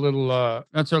 that's our little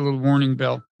warning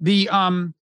bell.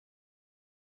 I'll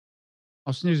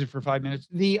snooze it for 5 minutes.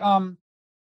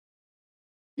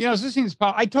 I was listening to this.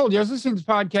 I told you I was listening to this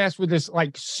podcast with this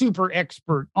like super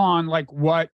expert on like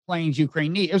what planes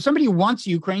Ukraine need. If somebody wants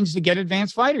Ukraine's to get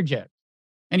advanced fighter jets,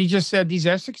 and he just said these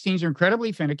F-16s are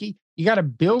incredibly finicky. You got to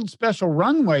build special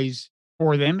runways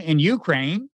for them in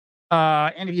Ukraine,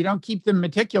 and if you don't keep them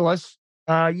meticulous,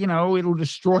 it'll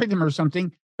destroy them or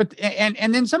something. But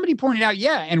and then somebody pointed out,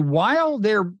 and while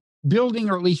they're building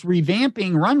or at least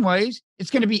revamping runways, it's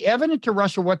going to be evident to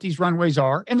Russia what these runways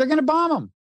are, and they're going to bomb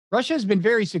them. Russia has been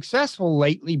very successful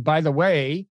lately, by the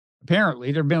way.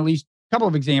 Apparently, there have been at least a couple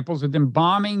of examples of them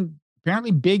bombing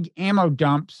apparently big ammo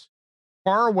dumps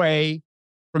far away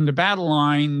from the battle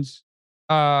lines,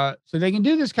 so they can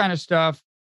do this kind of stuff.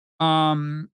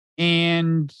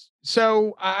 And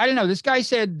so I don't know. This guy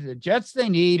said the jets they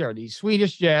need are these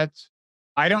Swedish jets.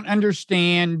 I don't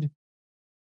understand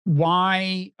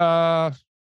why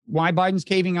Biden's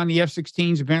caving on the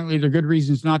F-16s. Apparently, there are good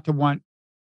reasons not to want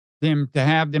them to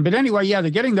have them. But anyway, yeah,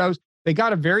 they're getting those. They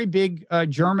got a very big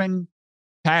German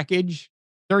package,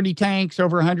 30 tanks,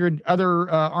 over 100 other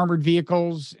armored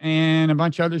vehicles, and a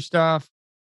bunch of other stuff.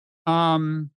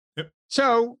 Yep.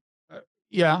 So,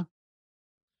 yeah.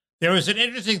 There was an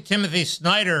interesting Timothy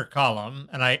Snyder column,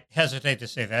 and I hesitate to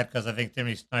say that because I think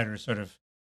Timothy Snyder is sort of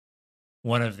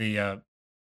one of the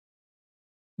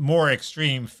more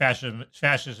extreme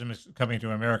fascism is coming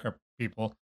to America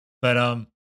people. But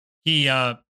he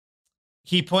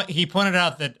pointed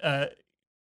out that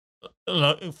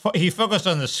he focused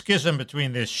on the schism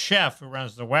between this chef who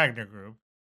runs the Wagner Group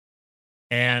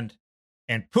and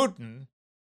Putin,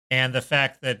 and the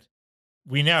fact that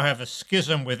we now have a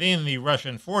schism within the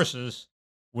Russian forces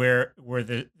where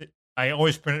I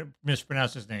always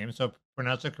mispronounce his name, so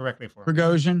pronounce it correctly for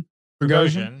me.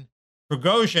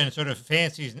 Prigozhin sort of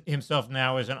fancies himself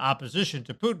now as an opposition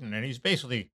to Putin, and he's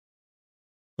basically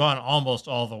gone almost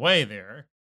all the way there.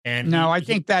 And I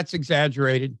think that's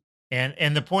exaggerated.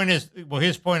 And the point is, well,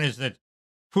 his point is that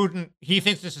Putin, he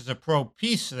thinks this is a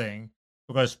pro-peace thing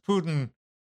because Putin,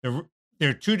 there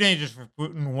are two dangers for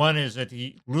Putin. One is that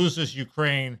he loses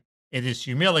Ukraine, it is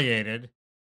humiliated,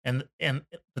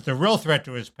 but the real threat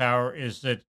to his power is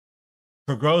that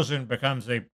Prigozhin becomes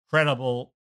a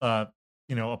credible,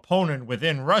 opponent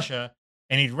within Russia,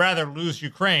 and he'd rather lose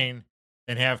Ukraine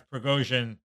than have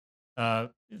Prigozhin,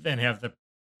 arm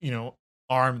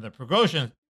the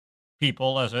Prigozhin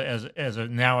people as a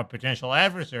now a potential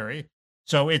adversary.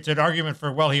 So it's an argument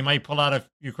for, well, he might pull out of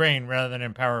Ukraine rather than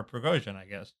empower Prigozhin, I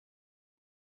guess.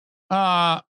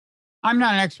 I'm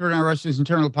not an expert on Russia's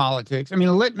internal politics. I mean,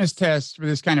 a litmus test for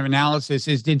this kind of analysis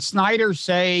is, did Snyder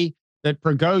say that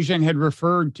Prigozhin had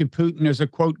referred to Putin as a,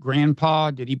 quote, grandpa?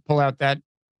 Did he pull out that?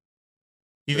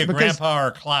 Either grandpa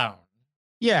or clown.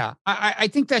 Yeah, I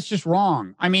think that's just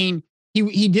wrong. I mean,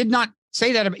 he did not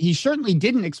say that. He certainly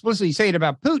didn't explicitly say it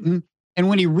about Putin. And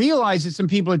when he realized that some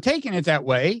people had taken it that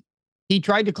way, he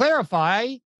tried to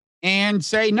clarify and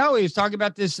say, no, he was talking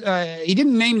about this. He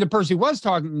didn't name the person he was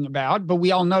talking about, but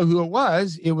we all know who it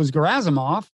was. It was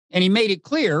Gerasimov. And he made it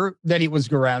clear that it was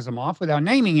Gerasimov without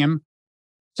naming him.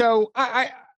 So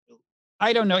I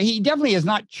don't know. He definitely has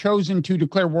not chosen to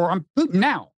declare war on Putin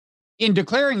now. In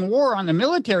declaring war on the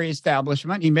military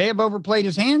establishment, he may have overplayed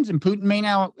his hands, and Putin may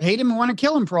now hate him and want to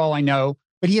kill him for all I know,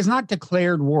 but he has not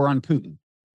declared war on Putin.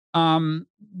 I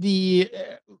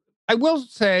will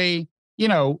say,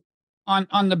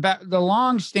 on the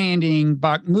long-standing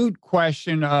Bakhmut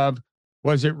question of,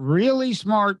 was it really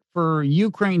smart for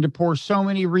Ukraine to pour so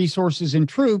many resources and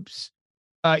troops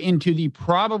into the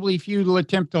probably futile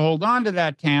attempt to hold on to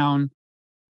that town?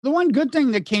 The one good thing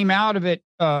that came out of it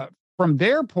from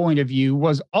their point of view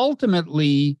was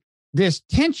ultimately this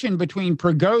tension between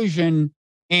Prigozhin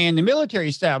and the military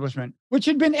establishment, which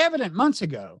had been evident months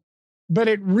ago, but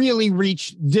it really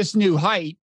reached this new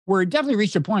height where it definitely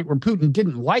reached a point where Putin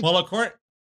didn't like it. Well,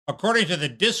 according to the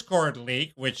Discord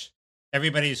leak, which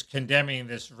everybody's condemning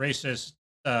this racist,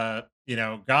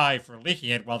 guy for leaking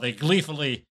it, while they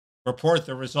gleefully report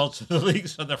the results of the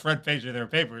leaks on the front page of their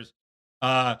papers.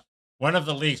 One of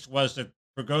the leaks was that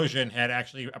Prigozhin had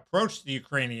actually approached the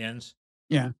Ukrainians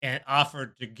and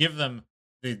offered to give them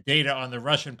the data on the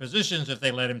Russian positions if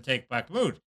they let him take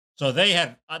Bakhmut. So they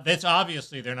had, that's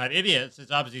obviously, they're not idiots.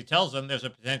 It obviously tells them there's a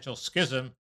potential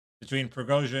schism between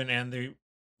Prigozhin and the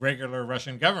regular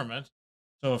Russian government.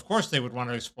 So of course they would want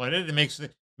to exploit it. It makes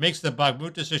the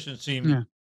Bakhmut decision seem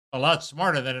a lot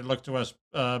smarter than it looked to us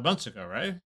months ago,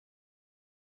 right?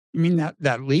 You mean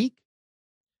that leak?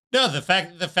 No, the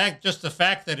fact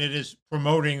that it is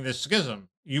promoting this schism.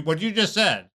 What you just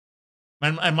said,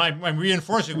 I'm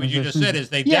reinforcing what you just said is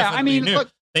they definitely knew.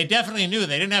 Look, they definitely knew.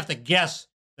 They didn't have to guess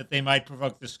that they might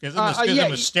provoke the schism. The schism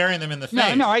was staring them in the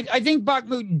face. No, I think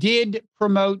Bakhmut did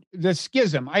promote the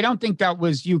schism. I don't think that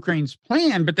was Ukraine's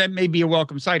plan, but that may be a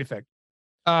welcome side effect.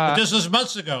 But this was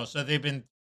months ago, so they've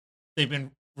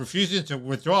been refusing to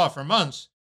withdraw for months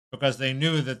because they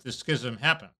knew that the schism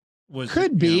was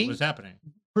happening.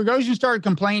 Prigozhin started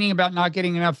complaining about not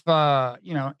getting enough,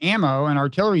 ammo and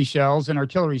artillery shells and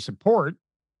artillery support.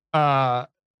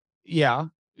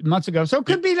 Months ago. So it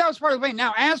could be that was part of the plan.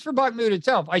 Now, as for Bakhmut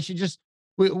itself, I should just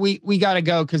we got to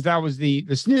go because that was the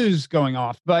snooze going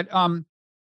off. But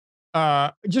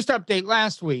just update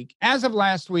last week. As of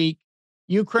last week,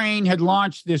 Ukraine had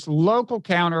launched this local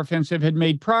counteroffensive, had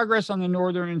made progress on the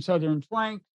northern and southern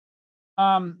flank.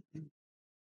 That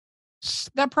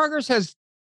progress has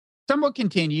somewhat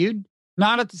continued,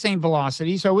 not at the same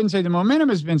velocity. So I wouldn't say the momentum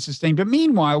has been sustained. But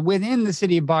meanwhile, within the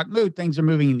city of Bakhmut, things are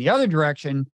moving in the other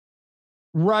direction.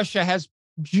 Russia has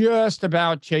just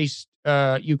about chased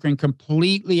Ukraine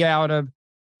completely out of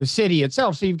the city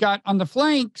itself. So you've got on the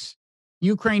flanks,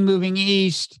 Ukraine moving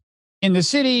east. In the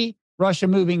city, Russia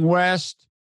moving west.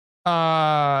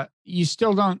 You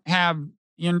still don't have,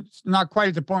 it's not quite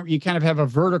at the point where you kind of have a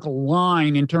vertical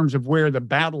line in terms of where the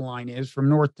battle line is from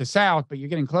north to south, but you're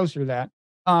getting closer to that.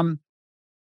 And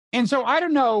so I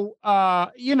don't know,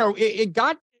 it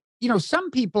got,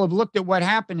 some people have looked at what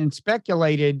happened and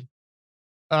speculated,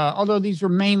 although these were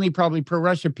mainly probably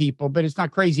pro-Russia people, but it's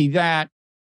not crazy that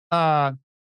the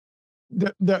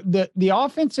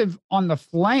offensive on the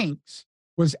flanks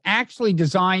was actually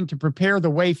designed to prepare the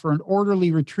way for an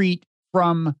orderly retreat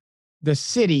from the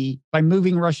city by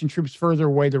moving Russian troops further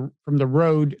away from the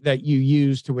road that you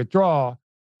use to withdraw.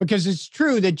 Because it's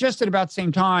true that just at about the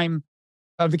same time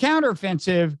of the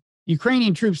counteroffensive,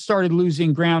 Ukrainian troops started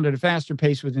losing ground at a faster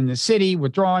pace within the city,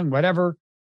 withdrawing, whatever.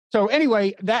 So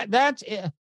anyway, that's it.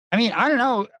 I mean, I don't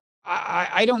know.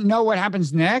 I don't know what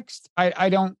happens next. I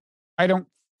don't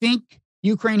think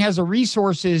Ukraine has the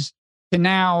resources to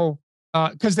now,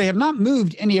 because they have not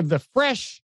moved any of the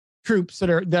fresh troops that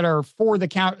are for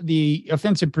the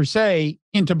offensive per se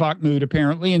into Bakhmut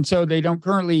apparently, and so they don't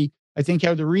currently, I think,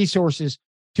 have the resources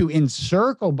to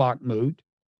encircle Bakhmut.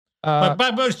 But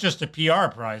Bakhmut's just a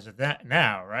PR prize at that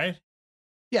now, right?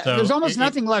 Yeah, so there's almost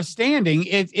nothing left standing.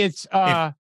 It's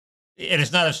not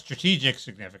of strategic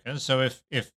significance. So if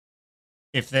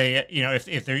they,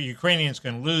 if the Ukrainians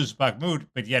can lose Bakhmut,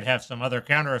 but yet have some other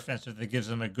counteroffensive that gives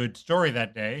them a good story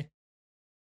that day,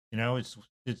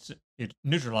 it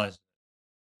neutralizes.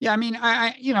 Yeah, I mean,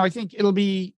 I think it'll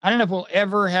be, I don't know if we'll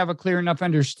ever have a clear enough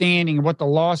understanding of what the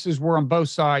losses were on both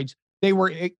sides. They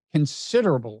were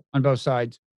considerable on both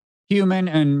sides, human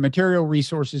and material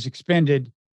resources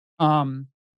expended.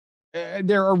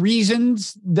 There are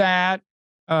reasons that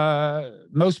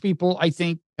most people, I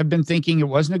think, have been thinking it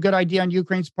wasn't a good idea on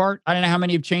Ukraine's part. I don't know how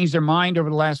many have changed their mind over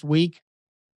the last week.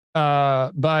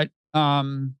 But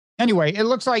anyway, it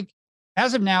looks like,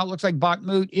 as of now, it looks like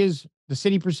Bakhmut is, the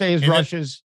city per se is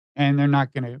Russia's, and they're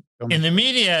not going to go. In the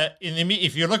media,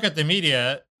 if you look at the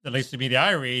media, at least the media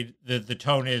I read, the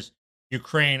tone is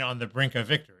Ukraine on the brink of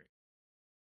victory.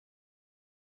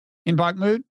 In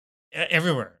Bakhmut?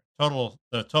 Everywhere.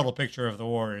 The total picture of the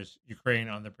war is Ukraine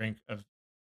on the brink of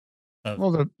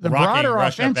well, the broader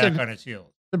Russia offensive back on its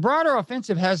heels. The broader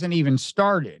offensive hasn't even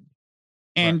started,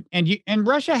 and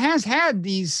Russia has had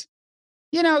these.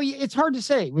 It's hard to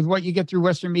say with what you get through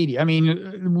Western media. I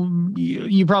mean,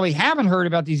 you probably haven't heard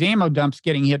about these ammo dumps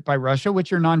getting hit by Russia,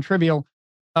 which are non-trivial.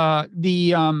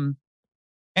 And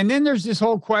then there's this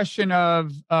whole question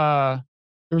of there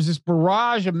was this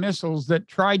barrage of missiles that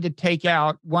tried to take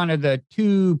out one of the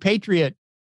two Patriot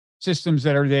systems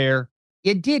that are there.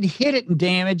 It did hit it and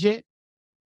damage it.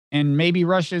 And maybe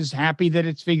Russia's happy that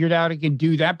it's figured out it can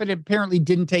do that, but it apparently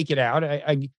didn't take it out.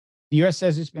 The U.S.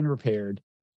 says it's been repaired.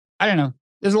 I don't know.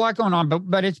 There's a lot going on,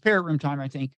 but it's Parrot Room time, I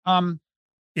think.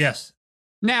 Yes.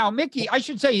 Now, Mickey, I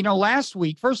should say, last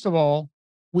week, first of all,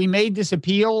 we made this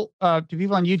appeal to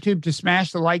people on YouTube to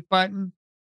smash the like button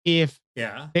if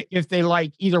they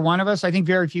like either one of us. I think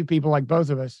very few people like both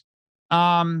of us.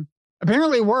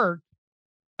 Apparently it worked.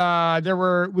 We got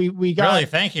really,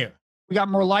 thank you. We got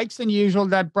more likes than usual.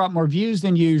 That brought more views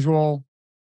than usual.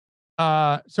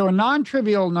 So a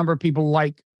non-trivial number of people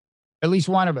like at least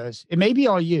one of us. It may be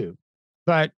all you,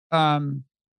 but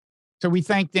so we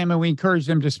thank them and we encourage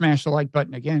them to smash the like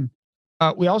button again.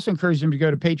 We also encourage them to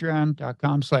go to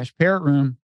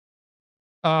patreon.com/parrotroom,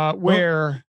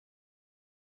 where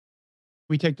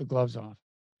we take the gloves off.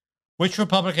 Which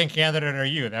Republican candidate are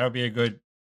you? That would be a good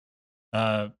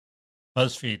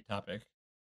BuzzFeed topic.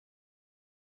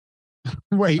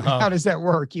 Wait, how does that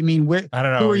work? You mean I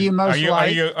don't know. Who are you most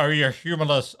like? Are you a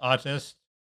humorless autist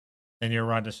and you're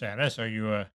Ron DeSantis? Are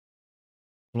you a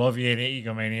bloviating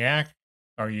egomaniac?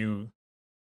 Are you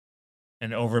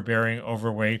an overbearing,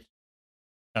 overweight,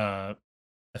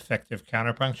 effective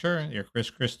counterpuncture? You're Chris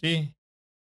Christie?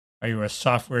 Are you a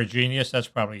software genius? That's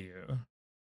probably you.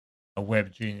 A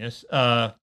web genius.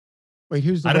 Wait,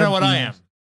 who's the I don't know what genius?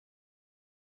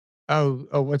 I am.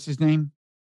 Oh, what's his name?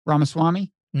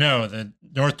 Ramaswamy? No, the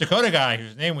North Dakota guy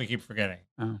whose name we keep forgetting.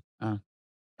 Oh. And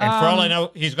for all I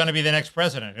know, he's going to be the next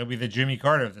president. He'll be the Jimmy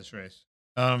Carter of this race.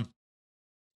 Well,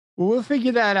 we'll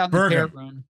figure that out in the Parrot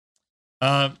Room.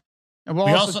 And we'll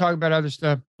We also also talk about other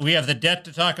stuff. we have the debt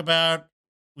to talk about.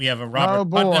 We have a Oh,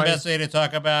 Robert Putnam boy. essay to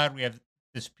talk about. We have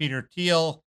this Peter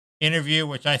Thiel interview,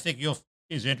 which I think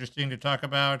is interesting to talk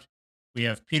about. We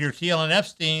have Peter Thiel and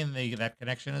Epstein. That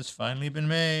connection has finally been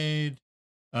made.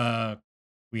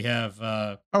 We have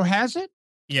Oh, has it?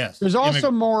 yes. There's also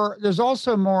more. There's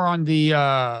also more on the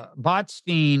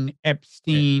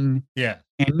Botstein-Epstein Yeah.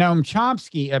 and Noam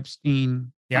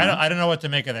Chomsky-Epstein. Yeah, I don't know what to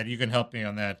make of that. You can help me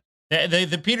on that.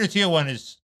 The Peter Thiel one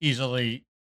is easily,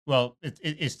 well,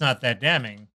 it's not that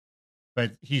damning,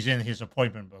 but he's in his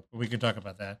appointment book. But we can talk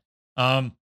about that.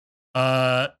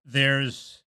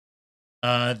 There's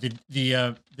the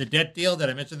debt deal. Did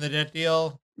I mention the debt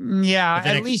deal? Yeah,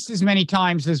 at least as many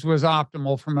times as was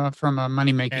optimal from a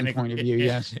money making point of view.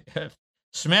 Yes.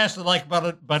 Smash the like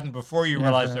button before you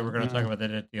realize that we're going to talk about the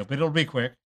debt deal, but it'll be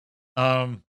quick.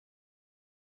 There's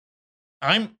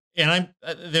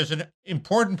an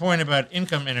important point about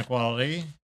income inequality.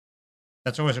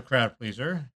 That's always a crowd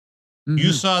pleaser. Mm-hmm.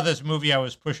 You saw this movie I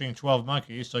was pushing, 12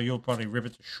 Monkeys, so you'll probably rip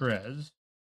it to shreds.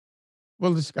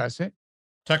 We'll discuss it.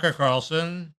 Tucker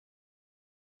Carlson.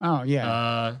 Oh,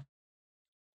 yeah.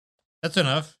 That's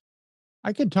enough.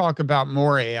 I could talk about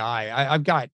more AI. I've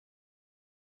got,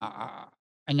 I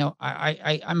know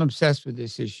I'm obsessed with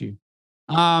this issue.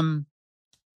 We'll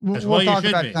talk about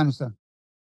that kind of stuff.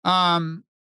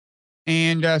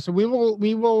 And so we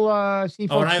will see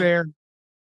folks there.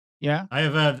 Yeah. I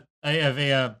have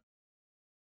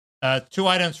two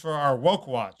items for our woke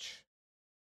watch.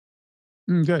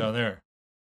 Good. So there.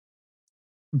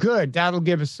 Good. That'll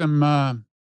give us some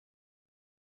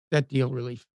debt deal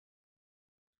relief.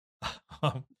 We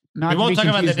won't talk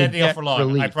about the debt deal for long.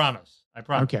 Relief. I promise.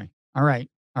 Okay. All right.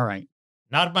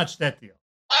 Not much debt deal.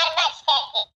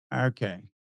 Okay.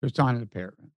 Just on to the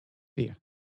Parrot. See ya.